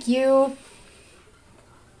be like you.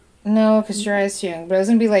 No, because Jariah's young, but I was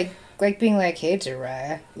gonna be like being like, hey,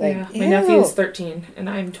 Jariah. Like, yeah, my ew. nephew's 13, and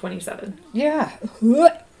I'm 27. Yeah.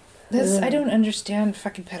 I don't understand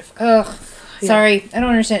fucking pedophile. Ugh. Yeah. Sorry, I don't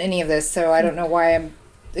understand any of this, so I don't know why I'm.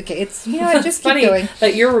 Okay, it's It's just funny keep going.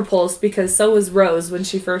 that you're repulsed because so was Rose when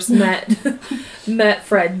she first met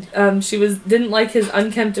Fred. She didn't like his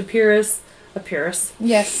unkempt appearance.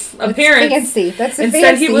 Yes, Appearance. Fancy. That's a And fancy.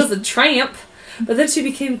 said he was a tramp. But then she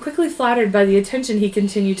became quickly flattered by the attention he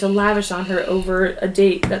continued to lavish on her over a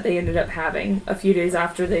date that they ended up having a few days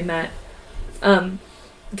after they met.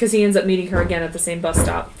 Because he ends up meeting her again at the same bus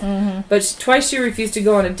stop. Mm-hmm. But twice she refused to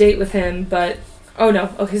go on a date with him, but... Oh,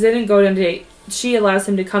 no. Okay, they didn't go on a date. She allows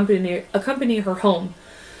him to accompany her home.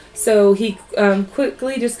 So he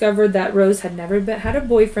quickly discovered that Rose had never had a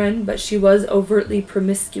boyfriend, but she was overtly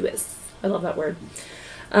promiscuous. I love that word.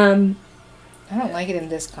 I don't like it in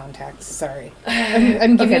this context. Sorry,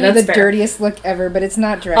 I'm giving Okay, you the that's fair. dirtiest look ever, but it's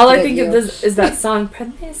not directed All I at think you. of is that song,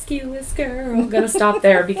 Promiscuous Girl. I'm going to stop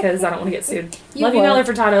there because I don't want to get sued. You Love you, won't. Nelly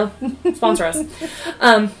Furtado. Sponsor us.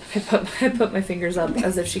 I put my fingers up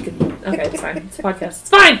as if she could. Okay, it's fine. It's a podcast. It's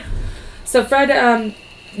fine. So Fred,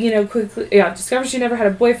 quickly, discovered she never had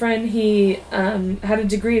a boyfriend. He had a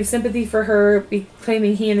degree of sympathy for her,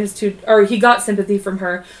 claiming he got sympathy from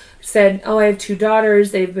her. Said, I have 2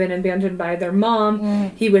 daughters. They've been abandoned by their mom.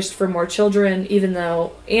 Mm. He wished for more children, even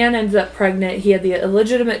though Anne ended up pregnant. He had the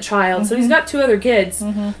illegitimate child. So he's got 2 other kids,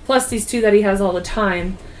 plus these 2 that he has all the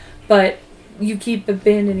time. But you keep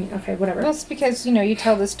abandoning... Okay, whatever. Well, it's because, you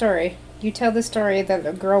tell the story. You tell the story that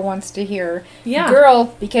a girl wants to hear. Yeah.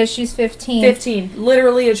 Girl, because she's 15. 15.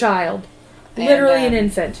 Literally a child. And, Literally an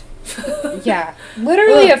infant. Yeah.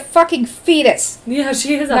 Literally a fucking fetus. Yeah,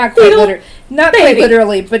 she is a Not quite fetal literally. Not quite baby.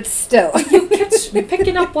 literally, but still. You catch me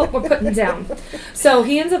picking up what we're putting down. So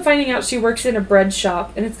he ends up finding out she works in a bread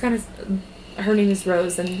shop, and it's kind of... Her name is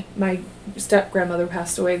Rose, and my step-grandmother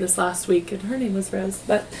passed away this last week, and her name was Rose.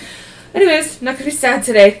 But anyways, not going to be sad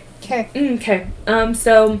today. Okay. Okay.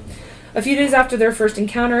 So a few days after their first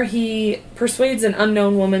encounter, he persuades an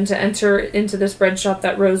unknown woman to enter into this bread shop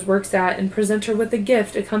that Rose works at and present her with a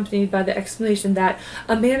gift, accompanied by the explanation that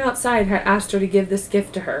a man outside had asked her to give this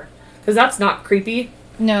gift to her. Because that's not creepy.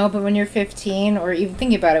 No, but when you're 15, or even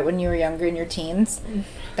think about it when you were younger in your teens,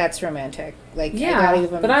 that's romantic. Like, Yeah, I gotta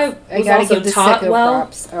give them, but I was gotta also give the taught sicko well.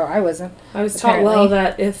 props. Oh, I wasn't. I was taught Apparently. well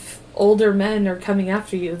that if older men are coming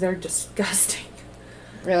after you, they're disgusting.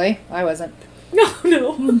 Really? I wasn't. No.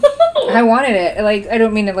 I wanted it. Like, I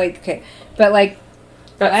don't mean it like, okay. But, like,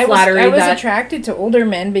 That I flattery was that... attracted to older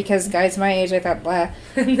men because guys my age, I thought, blah.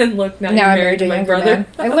 And then look, now Now you're I'm married married to to a my younger brother. man.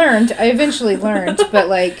 I learned. I eventually learned, but,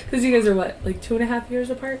 like, Because you guys are what, like 2.5 years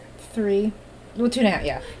apart? 3. Well, 2.5,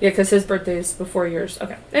 yeah. Yeah, because his birthday is before yours.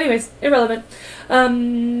 Okay. Anyways, irrelevant.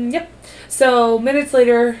 Yep. So, minutes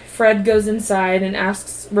later, Fred goes inside and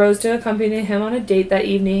asks Rose to accompany him on a date that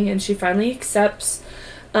evening, and she finally accepts.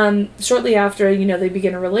 Shortly after, they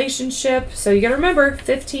begin a relationship. So, you gotta remember,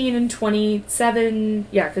 15 and 27,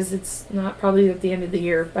 yeah, because it's not probably at the end of the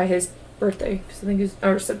year by his birthday, because I think it's,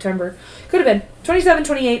 or September. Could have been. 27,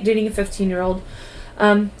 28, dating a 15-year-old.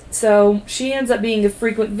 So she ends up being a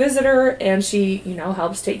frequent visitor, and she,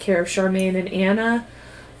 helps take care of Charmaine and Anna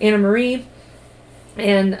Marie,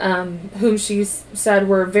 and whom she said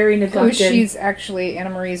were very Who neglected. she's actually, Anna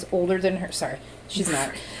Marie's older than her. Sorry, she's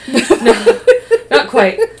not. No, not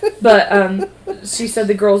quite. But she said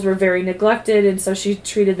the girls were very neglected, and so she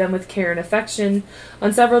treated them with care and affection.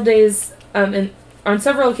 On several occasions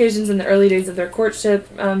in the early days of their courtship,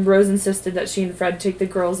 Rose insisted that she and Fred take the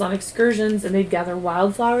girls on excursions, and they'd gather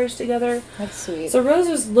wildflowers together. That's sweet. So Rose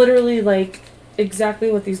was literally like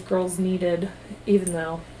exactly what these girls needed, even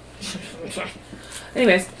though.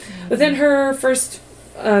 Anyways, within her first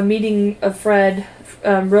meeting of Fred,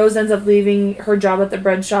 Rose ends up leaving her job at the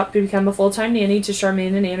bread shop to become a full-time nanny to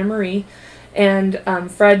Charmaine and Anna Marie. And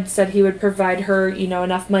Fred said he would provide her,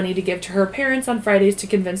 enough money to give to her parents on Fridays to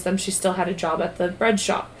convince them she still had a job at the bread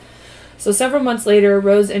shop. So several months later,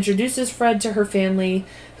 Rose introduces Fred to her family,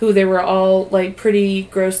 who they were all like pretty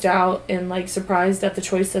grossed out and like surprised at the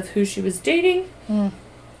choice of who she was dating. Mm.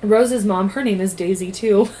 Rose's mom, her name is Daisy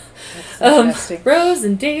too. That's interesting. Rose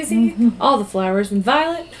and Daisy, all the flowers and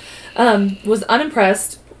Violet. was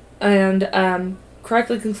unimpressed and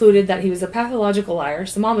correctly concluded that he was a pathological liar.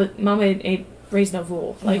 So mama ain't raised no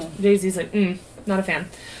fool. Like, Daisy's like, not a fan.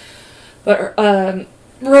 But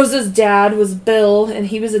Rose's dad was Bill, and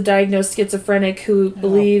he was a diagnosed schizophrenic who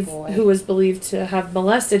was believed to have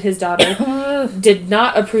molested his daughter. Did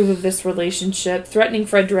not approve of this relationship, threatening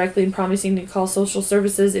Fred directly and promising to call social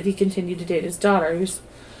services if he continued to date his daughter. He was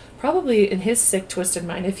probably in his sick, twisted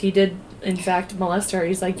mind. If he did, in fact, molest her,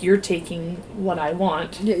 he's like, "You're taking what I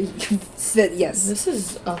want." Yes. This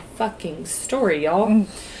is a fucking story, y'all.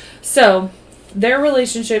 So, their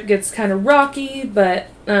relationship gets kind of rocky, but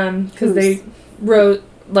because they wrote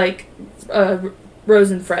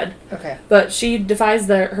Rose and Fred. Okay. But she defies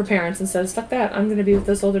her parents and says, "Fuck that! I'm going to be with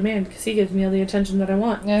this older man because he gives me all the attention that I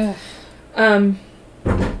want." Yeah.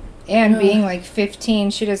 And being like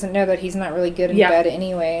 15, she doesn't know that he's not really good in bed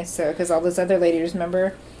anyway. So, because all those other ladies,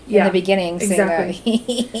 remember, in the beginning, saying that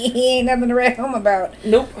he ain't nothing to write home about.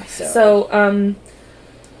 Nope. So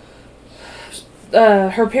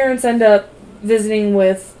her parents end up visiting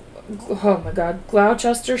with, oh my God,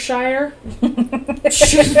 Gloucestershire.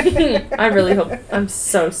 I really hope. I'm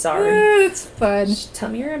so sorry. It's fun. Just tell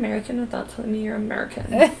me you're American without telling me you're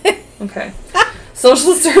American. Okay.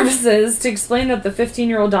 Social services to explain that the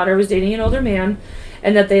 15-year-old daughter was dating an older man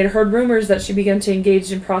and that they had heard rumors that she began to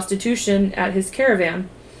engage in prostitution at his caravan.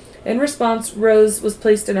 In response, Rose was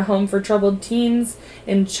placed in a home for troubled teens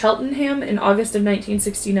in Cheltenham in August of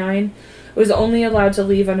 1969. Was only allowed to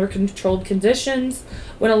leave under controlled conditions.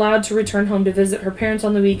 When allowed to return home to visit her parents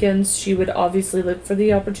on the weekends, she would obviously look for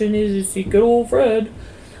the opportunity to see good old Fred.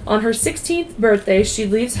 On her 16th birthday, she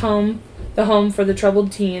leaves the home for the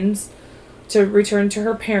troubled teens to return to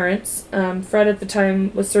her parents. Fred at the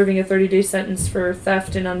time was serving a 30-day sentence for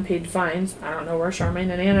theft and unpaid fines. I don't know where Charmaine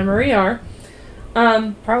and Anna Marie are.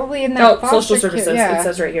 Probably in that social services, it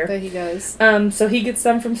says right here. That he does. So he gets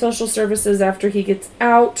them from social services after he gets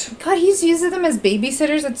out. God, he's using them as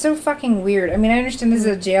babysitters. It's so fucking weird. I mean, I understand this is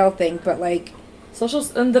a jail thing, but like...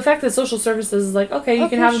 And the fact that social services is like, okay, you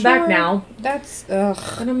can have him back now. That's, ugh.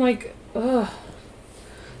 And I'm like, ugh.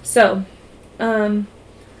 So,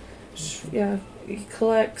 he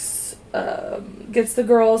collects, gets the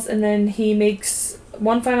girls, and then he makes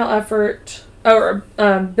one final effort,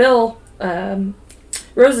 Bill,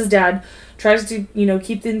 Rose's dad, tries to,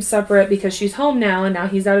 keep them separate because she's home now, and now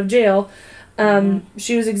he's out of jail.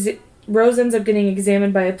 Rose ends up getting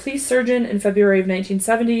examined by a police surgeon in February of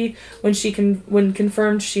 1970 when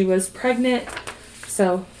confirmed she was pregnant.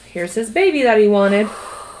 So, here's his baby that he wanted.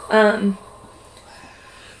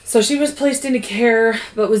 So she was placed into care,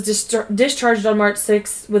 but was discharged on March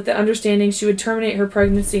 6th with the understanding she would terminate her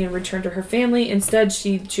pregnancy and return to her family. Instead,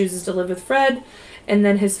 she chooses to live with Fred, and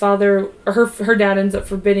then his father, or her dad, ends up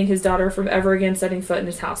forbidding his daughter from ever again setting foot in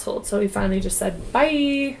his household. So he finally just said,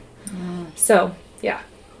 bye. So, yeah,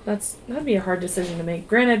 that'd be a hard decision to make.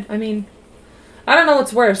 Granted, I mean, I don't know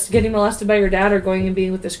what's worse, getting molested by your dad or going and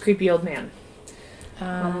being with this creepy old man.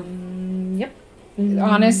 Yep.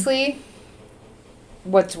 Honestly...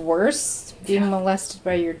 What's worse? Being molested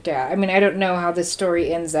by your dad. I mean, I don't know how this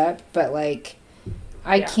story ends up, but, like,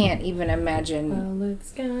 I can't even imagine. Well,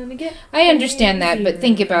 it's gonna get I understand that, but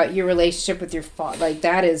think about your relationship with your father. Like,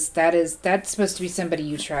 that's supposed to be somebody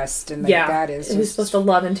you trust, and like, that is who's supposed to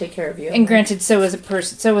love and take care of you. And granted, so is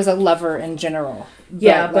a lover in general.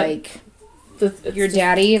 But, like, your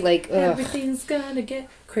daddy, like, ugh. Everything's gonna get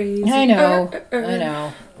crazy. I know. I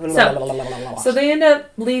know. So they end up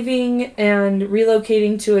leaving and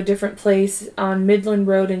relocating to a different place on Midland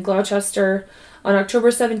Road in Gloucester. On October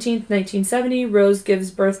 17th, 1970, Rose gives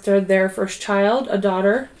birth to their first child, a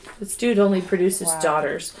daughter. This dude only produces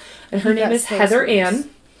daughters. And her name is Heather Ann.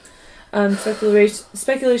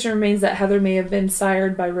 Speculation remains that Heather may have been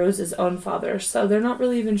sired by Rose's own father. So they're not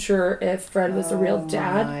really even sure if Fred was the real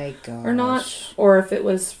dad or not, or if it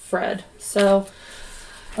was Fred. So...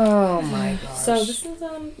 Oh my gosh. So this is,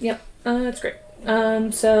 that's great.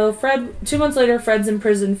 So Fred, 2 months later, Fred's in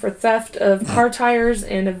prison for theft of car tires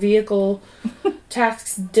and a vehicle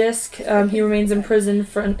tax disc. He remains in prison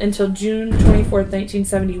until June 24th,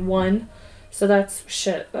 1971. So that's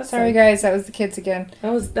shit. Sorry guys, that was the kids again.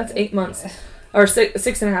 That's 8 months. Or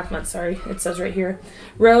 6.5 months, sorry. It says right here.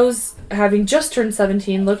 Rose, having just turned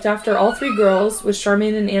 17, looked after all 3 girls with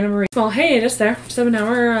Charmaine and Anna Marie. Small hiatus there. So now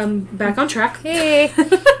we're back on track. Hey.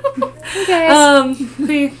 Hey guys.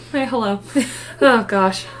 Hey, hello. Oh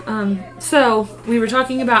gosh. So we were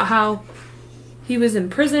talking about how he was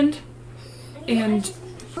imprisoned and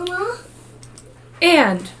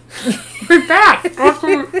we're back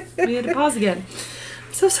after we had to pause again.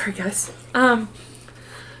 I'm so sorry guys.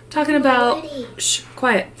 Talking about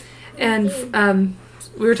quiet. And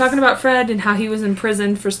we were talking about Fred and how he was in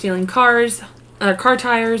prison for stealing car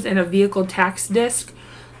tires and a vehicle tax disc.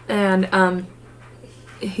 And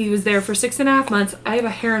he was there for 6.5 months. I have a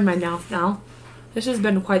hair in my mouth now. This has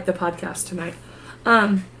been quite the podcast tonight.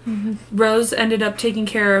 Rose ended up taking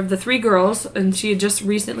care of the 3 girls, and she had just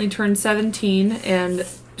recently turned 17, and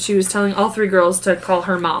she was telling all 3 girls to call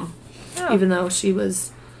her mom, even though she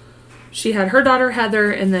had her daughter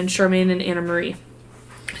Heather and then Charmaine and Anna Marie.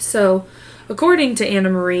 So, according to Anna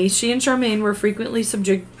Marie, she and Charmaine were frequently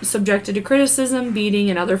subjected to criticism, beating,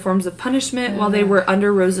 and other forms of punishment while they were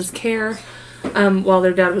under Rose's care, while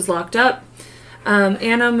their dad was locked up.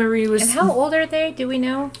 Anna Marie was... And how old are they? Do we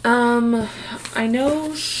know? I know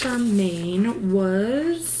Charmaine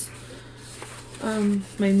was...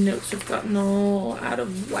 my notes have gotten all out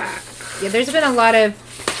of whack. Yeah, there's been a lot of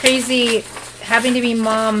crazy having to be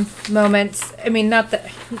mom moments. I mean, not that...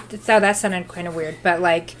 that sounded kind of weird, but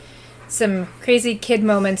like some crazy kid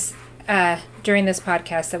moments during this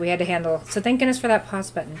podcast that we had to handle. So thank goodness for that pause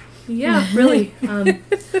button. Yeah, really.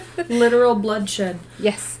 Literal bloodshed.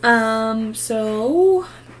 Yes. So,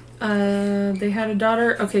 they had a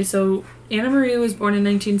daughter. Okay, so Anna Marie was born in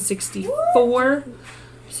 1964.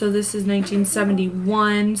 So this is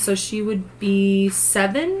 1971. So she would be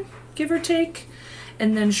 7, give or take.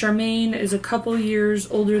 And then Charmaine is a couple years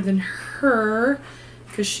older than her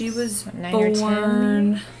because she was 9 or 10.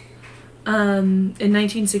 born in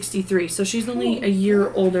 1963. So she's only a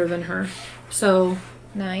year older than her. So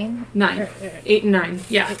 9? 9. 8 and 9.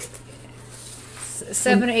 Yeah.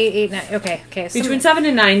 7, 8, 8, 9. Okay. Between 7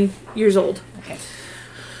 and 9 years old. Okay.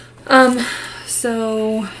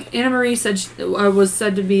 So Anna Marie was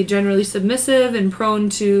said to be generally submissive and prone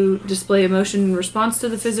to display emotion in response to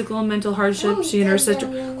the physical and mental hardship she and her sister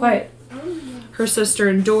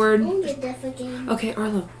endured. Okay,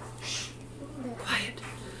 Arlo. Quiet.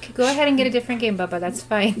 Go ahead and get a different game, Bubba. That's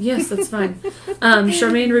fine. Yes, that's fine.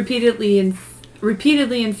 Charmaine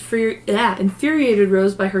repeatedly infuriated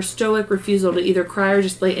Rose by her stoic refusal to either cry or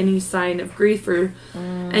display any sign of grief or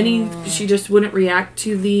she just wouldn't react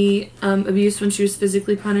to the abuse when she was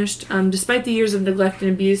physically punished. Despite the years of neglect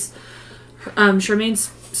and abuse,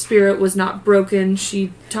 Charmaine's spirit was not broken.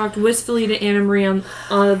 She talked wistfully to Anna Marie on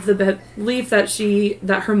the belief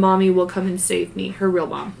that her mommy will come and save me, her real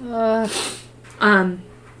mom.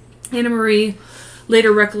 Anna Marie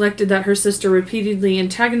later recollected that her sister repeatedly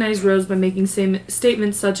antagonized Rose by making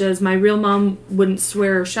statements such as, "My real mom wouldn't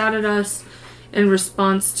swear or shout at us," in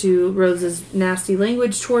response to Rose's nasty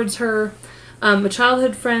language towards her. A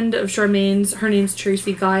childhood friend of Charmaine's, her name's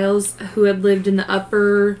Tracy Giles, who had lived in the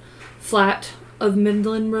upper flat of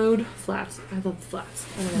Midland Road. Flats. I love flats.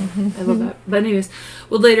 I don't know. I love that. But anyways,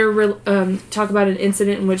 would later talk about an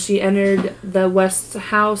incident in which she entered the West's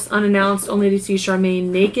house unannounced, only to see Charmaine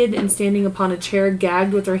naked and standing upon a chair,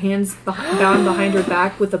 gagged with her hands bound behind her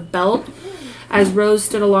back with a belt, as Rose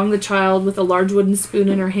stood along the child with a large wooden spoon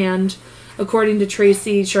in her hand. According to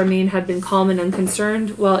Tracy, Charmaine had been calm and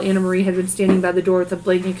unconcerned, while Anna Marie had been standing by the door with a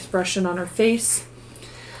blank expression on her face.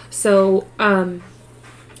 So,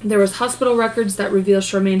 there was hospital records that reveal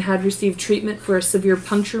Charmaine had received treatment for a severe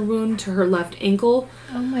puncture wound to her left ankle.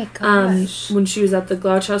 Oh my gosh. When she was at the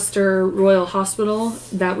Gloucester Royal Hospital.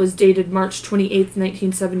 That was dated March 28th,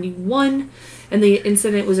 1971. And the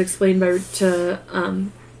incident was explained by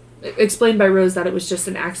Rose that it was just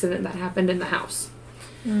an accident that happened in the house.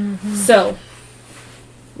 Mm-hmm. So,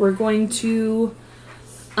 we're going to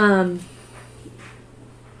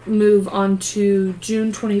move on to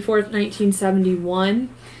June 24th, 1971.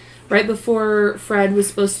 Right before Fred was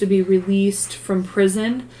supposed to be released from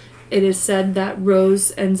prison, it is said that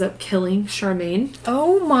Rose ends up killing Charmaine.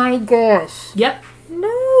 Oh my gosh. Yep.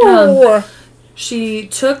 No. She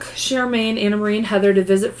took Charmaine, Anna Marie, and Heather to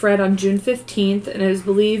visit Fred on June 15th, and it is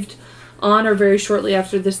believed on or very shortly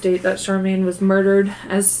after this date that Charmaine was murdered,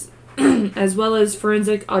 as well as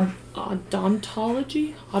forensic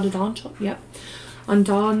odontology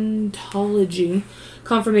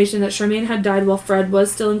confirmation that Charmaine had died while Fred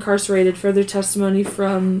was still incarcerated. Further testimony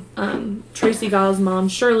from Tracy Giles' mom,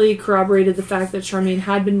 Shirley, corroborated the fact that Charmaine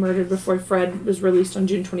had been murdered before Fred was released on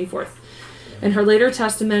June 24th. In her later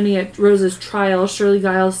testimony at Rose's trial, Shirley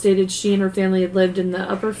Giles stated she and her family had lived in the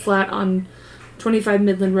upper flat on 25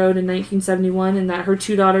 Midland Road in 1971, and that her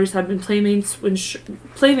 2 daughters had been playmates with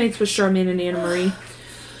Charmaine and Anna Marie.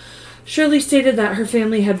 Shirley stated that her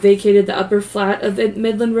family had vacated the upper flat of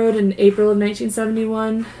Midland Road in April of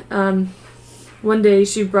 1971. One day,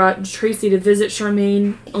 she brought Tracy to visit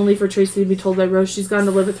Charmaine, only for Tracy to be told by Rose she's gone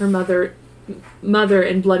to live with her mother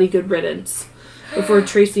and bloody good riddance. Before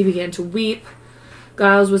Tracy began to weep.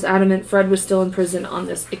 Giles was adamant Fred was still in prison on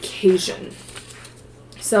this occasion.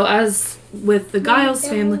 So as with the Giles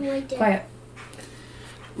family... Quiet.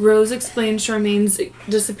 Rose explained Charmaine's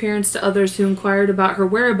disappearance to others who inquired about her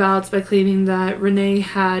whereabouts by claiming that Renee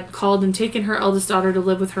had called and taken her eldest daughter to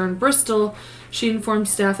live with her in Bristol. She informed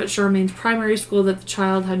staff at Charmaine's primary school that the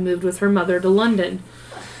child had moved with her mother to London.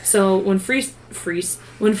 So when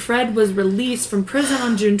when Fred was released from prison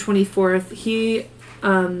on June 24th, he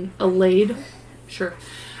allayed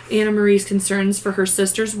Anna Marie's concerns for her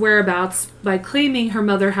sister's whereabouts by claiming her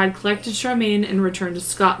mother had collected Charmaine and returned to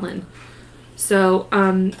Scotland. So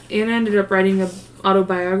Anna ended up writing an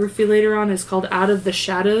autobiography later on. It's called Out of the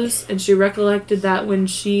Shadows, and she recollected that when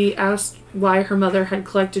she asked why her mother had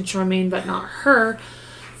collected Charmaine but not her,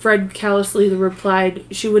 Fred callously replied,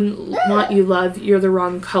 "She wouldn't want you, love. You're the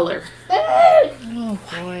wrong color." Oh,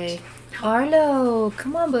 boy. Arlo,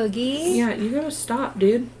 come on, Boogie. Yeah, you gotta stop,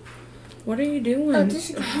 dude. What are you doing? Oh,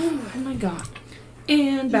 this is Oh my god.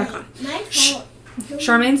 And back on. my fault.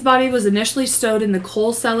 Charmaine's body was initially stowed in the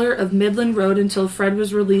coal cellar of Midland Road until Fred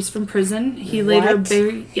was released from prison. He later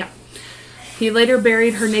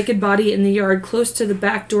buried her naked body in the yard close to the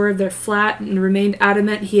back door of their flat and remained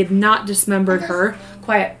adamant he had not dismembered her.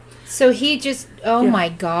 Quiet. So he just... Oh, my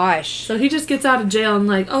gosh. So he just gets out of jail and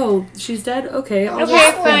like, oh, she's dead? Okay. I'll Okay,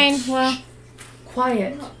 just- fine. Well,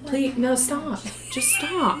 Quiet. Please, no, stop. Just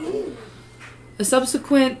stop. A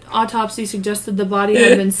subsequent autopsy suggested the body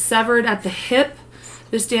had been severed at the hip.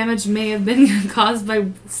 This damage may have been caused by...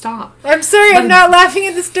 Stop. I'm sorry, I'm not laughing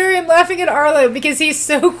at the story. I'm laughing at Arlo because he's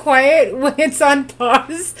so quiet when it's on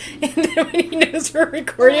pause and then when he knows we're We're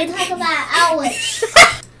recording. gonna talk about hours.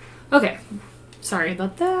 Okay. Sorry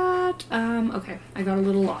about that. Okay. I got a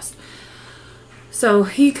little lost. So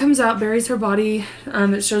he comes out, buries her body.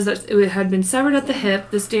 It shows that it had been severed at the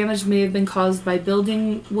hip. This damage may have been caused by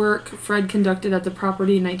building work Fred conducted at the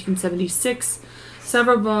property in 1976.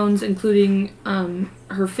 Several bones, including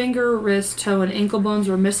her finger, wrist, toe, and ankle bones,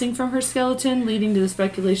 were missing from her skeleton, leading to the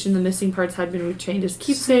speculation the missing parts had been retained as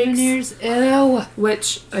keepsakes. Souvenirs. Ew.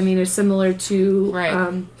 Which, I mean, is similar to...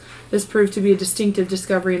 Right. This proved to be a distinctive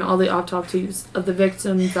discovery in all the autopsies of the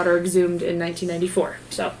victims that are exhumed in 1994.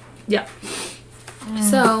 So, yeah.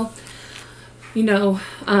 So, Raina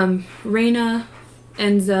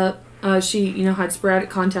ends up, she, had sporadic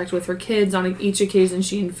contact with her kids. On each occasion,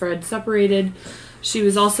 she and Fred separated. She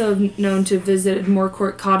was also known to visit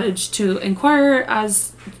Moorcourt Cottage to inquire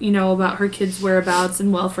about her kids' whereabouts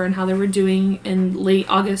and welfare and how they were doing in late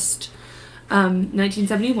August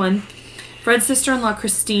 1971. Fred's sister-in-law,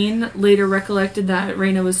 Christine, later recollected that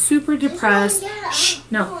Raina was super depressed. Shh,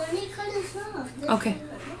 no. Okay.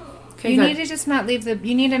 Okay, You good. need to just not leave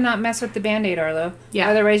you need to not mess with the Band-Aid, Arlo. Yeah.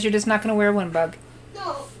 Otherwise, you're just not going to wear one bug.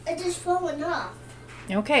 No, it just falling off.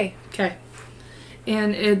 Okay. Okay.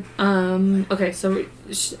 And her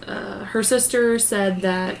sister said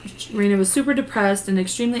that Raina was super depressed and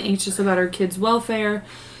extremely anxious about her kids' welfare.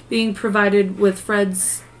 Being provided with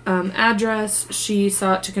Fred's address, she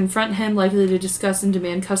sought to confront him, likely to discuss and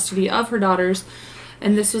demand custody of her daughters,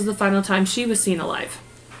 and this was the final time she was seen alive.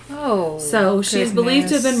 Oh. So she is believed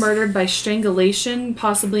to have been goodness. murdered by strangulation,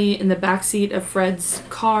 possibly in the backseat of Fred's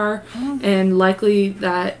car, and likely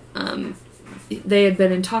that they had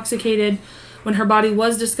been intoxicated. When her body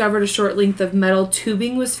was discovered, a short length of metal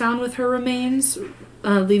tubing was found with her remains,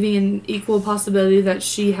 leaving an equal possibility that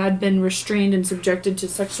she had been restrained and subjected to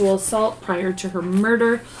sexual assault prior to her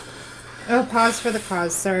murder. Oh, pause for the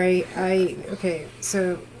cause. Sorry.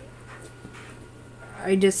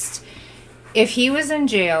 If he was in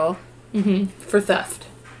jail... For theft.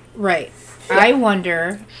 Right. I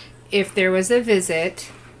wonder if there was a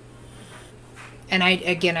visit, and I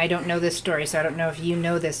don't know this story, so I don't know if you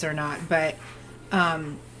know this or not, but,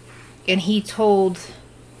 and he told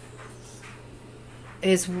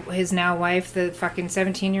his now wife, the fucking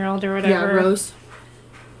 17-year-old or whatever, Yeah, Rose.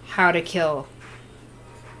 how to kill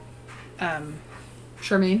Charmaine.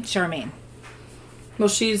 Charmaine. Well,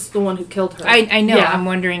 she's the one who killed her. I know. Yeah. I'm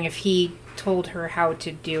wondering if he told her how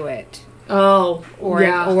to do it. Oh, Or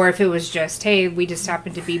yeah. or if it was just, hey, we just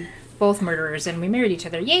happened to be both murderers and we married each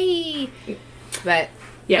other. Yay! But,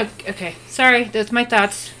 Yeah. okay. Sorry, that's my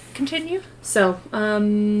thoughts. Continue. So,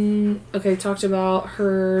 talked about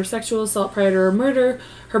her sexual assault prior to her murder.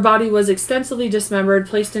 Her body was extensively dismembered,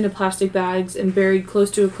 placed into plastic bags, and buried close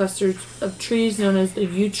to a cluster of trees known as the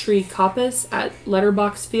yew tree coppice at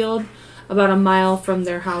Letterbox Field, about a mile from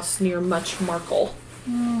their house near Much Markle.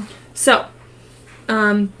 So,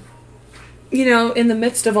 in the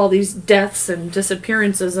midst of all these deaths and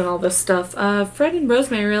disappearances and all this stuff, Fred and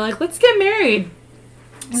Rosemary are like, let's get married.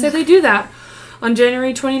 So they do that. On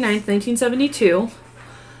January 29th, 1972,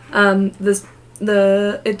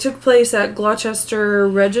 It took place at Gloucester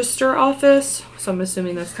Register Office, so I'm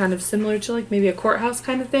assuming that's kind of similar to like maybe a courthouse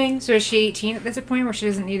kind of thing. So is she 18 at this point where she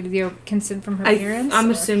doesn't need the consent from her parents? I'm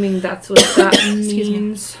assuming that's what that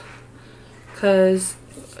means. Because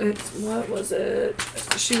what was it?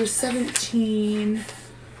 She was 17.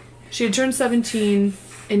 She had turned 17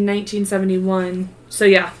 in 1971. So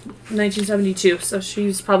yeah, 1972. So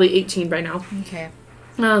she's probably 18 by now. Okay.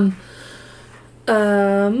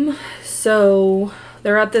 So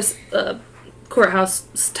they're at this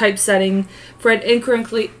courthouse type setting. Fred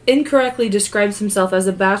incorrectly describes himself as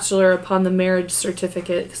a bachelor upon the marriage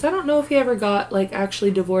certificate, because I don't know if he ever got like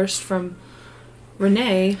actually divorced from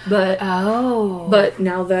Renee, but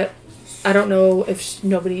now that I don't know if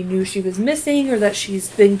nobody knew she was missing or that she's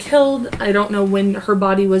been killed. I don't know when her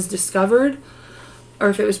body was discovered, or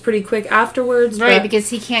if it was pretty quick afterwards. Right,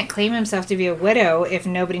 because he can't claim himself to be a widow if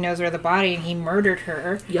nobody knows where the body and he murdered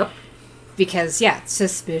her. Yep. Because,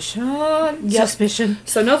 suspicion. Yep. Suspicion.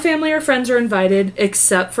 So no family or friends are invited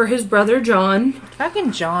except for his brother John.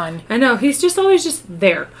 Fucking John. I know, he's just always just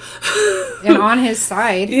there. And on his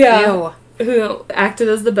side. Yeah. Ew. Who acted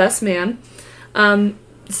as the best man.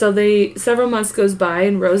 So several months goes by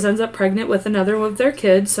and Rose ends up pregnant with another of their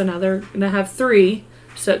kids. So now they're going to have 3.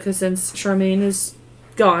 So, because since Charmaine is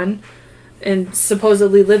gone and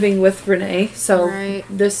supposedly living with Renee. So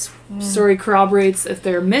this story corroborates if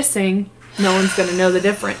they're missing, no one's going to know the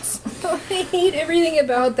difference. I hate everything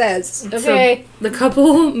about this. Okay. So the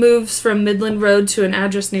couple moves from Midland Road to an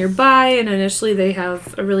address nearby, and initially they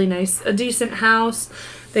have a decent house.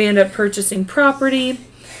 They end up purchasing property.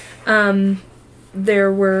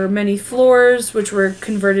 There were many floors which were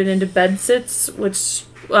converted into bed sits, which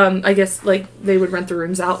I guess like they would rent the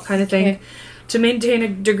rooms out kind of thing. Okay. To maintain a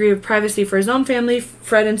degree of privacy for his own family,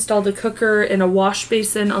 Fred installed a cooker and a wash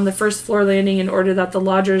basin on the first floor landing in order that the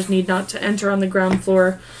lodgers need not to enter on the ground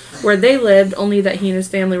floor where they lived, only that he and his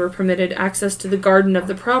family were permitted access to the garden of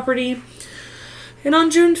the property. And on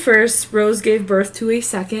June 1st, Rose gave birth to a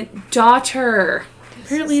second daughter.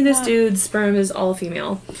 Apparently this dude's sperm is all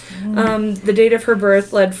female. The date of her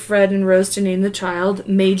birth led Fred and Rose to name the child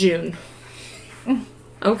May-June.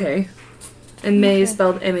 Okay. And May is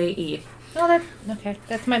spelled M-A-E. Oh,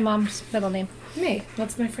 that's my mom's middle name. May.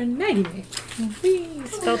 That's my friend Maggie May.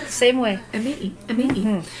 Spelled the same way. M-A-E.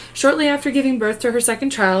 M-A-E. Shortly after giving birth to her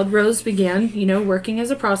second child, Rose began, working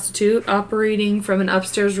as a prostitute, operating from an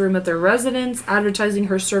upstairs room at their residence, advertising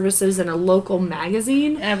her services in a local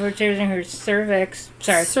magazine. Advertising her cervix.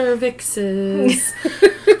 Sorry. Cervixes.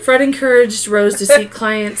 Fred encouraged Rose to seek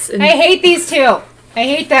clients. I hate these two. I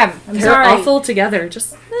hate them. They're sorry. awful together.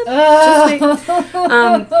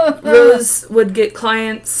 Rose would get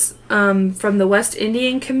clients from the West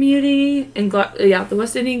Indian community the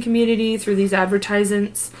West Indian community through these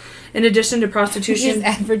advertisements. In addition to prostitution,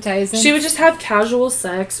 she would just have casual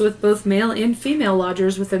sex with both male and female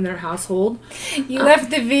lodgers within their household. You left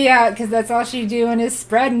the V out because that's all she's doing is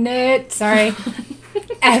spreading it. Sorry.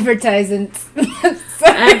 Advertisements.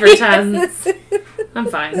 Advertisements. I'm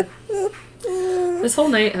fine. This whole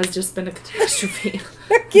night has just been a catastrophe.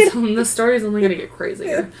 The story's only going to get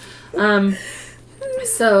crazier.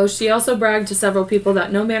 So she also bragged to several people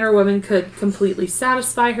that no man or woman could completely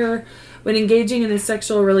satisfy her. When engaging in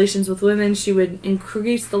sexual relations with women, she would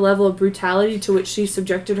increase the level of brutality to which she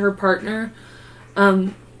subjected her partner.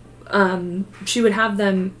 She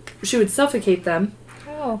would suffocate them.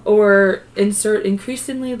 Or insert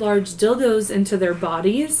increasingly large dildos into their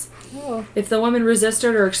bodies. If the woman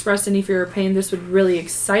resisted or expressed any fear or pain, this would really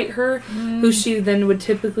excite her, who she then would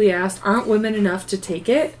typically ask, aren't women enough to take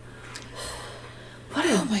it? What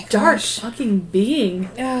a dark fucking being.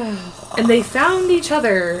 And they found each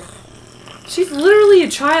other. She's literally a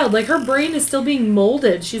child. Like, her brain is still being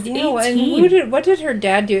molded. She's 18. And what did her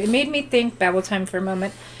dad do? It made me think, Babble time for a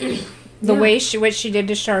moment. The way what she did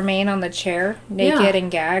to Charmaine on the chair, naked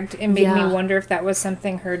and gagged, it made me wonder if that was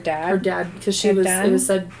something her dad, because it was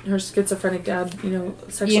said her schizophrenic dad,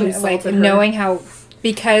 sexually assaulted her. Knowing how,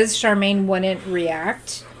 because Charmaine wouldn't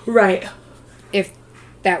react, right? If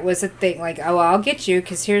that was a thing, like, oh, I'll get you,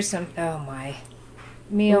 because here's some, oh my,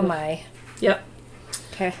 Yep.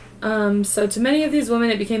 Okay. So to many of these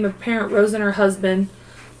women, it became apparent Rose and her husband,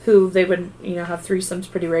 who they would, have threesomes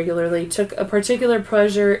pretty regularly, took a particular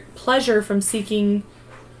pleasure from seeking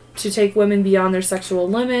to take women beyond their sexual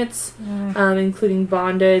limits, including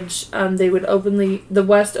bondage. The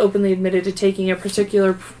West openly admitted to taking a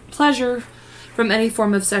particular pleasure from any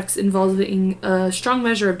form of sex involving a strong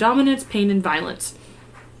measure of dominance, pain, and violence.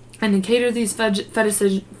 And to cater these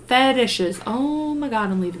fetishes fetishes. Oh my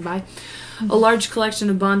god, I'm leaving. Bye. A large collection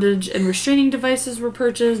of bondage and restraining devices were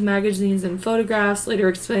purchased, magazines and photographs, later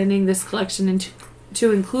expanding this collection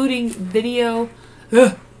to including video.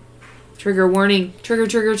 Ugh. Trigger warning. Trigger,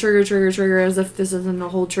 as if this isn't a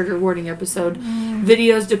whole trigger warning episode.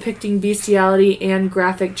 Videos depicting bestiality and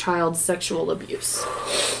graphic child sexual abuse.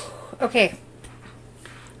 Okay.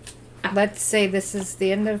 Let's say this is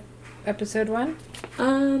the end of episode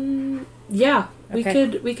 1. Yeah.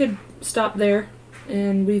 Okay. We could stop there.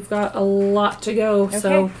 And we've got a lot to go. Okay.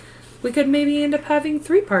 So we could maybe end up having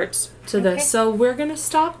 3 parts to Okay. this. So we're going to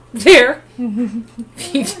stop there.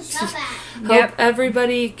 Stop that. Hope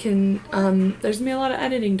everybody can. There's gonna be a lot of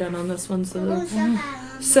editing done on this one,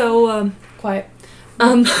 quiet.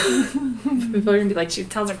 People are gonna be like, she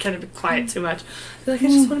tells her kid to be quiet too much. They're like, I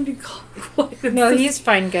just want to be quiet. No, he's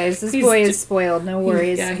fine, guys. This boy is spoiled. No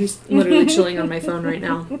worries. Yeah, he's literally chilling on my phone right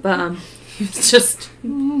now. But he's just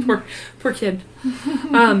poor kid.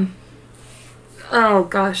 Oh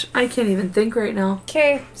gosh, I can't even think right now.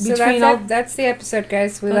 Okay, so Between that's the episode,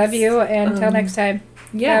 guys. We love you, and until next time.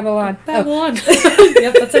 Yeah, Babylon.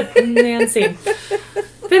 Yep, that's it. Nancy.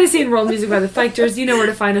 Fantasy and World Music by the Fighters. You know where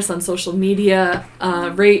to find us on social media.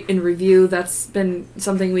 Rate and review. That's been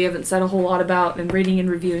something we haven't said a whole lot about, and rating and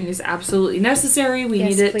reviewing is absolutely necessary. We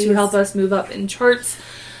Yes, need it please. to help us move up in charts.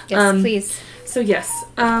 Yes, please. So yes,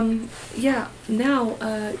 until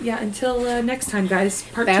next time, guys.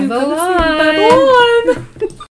 Part 2. Babylon. Babylon.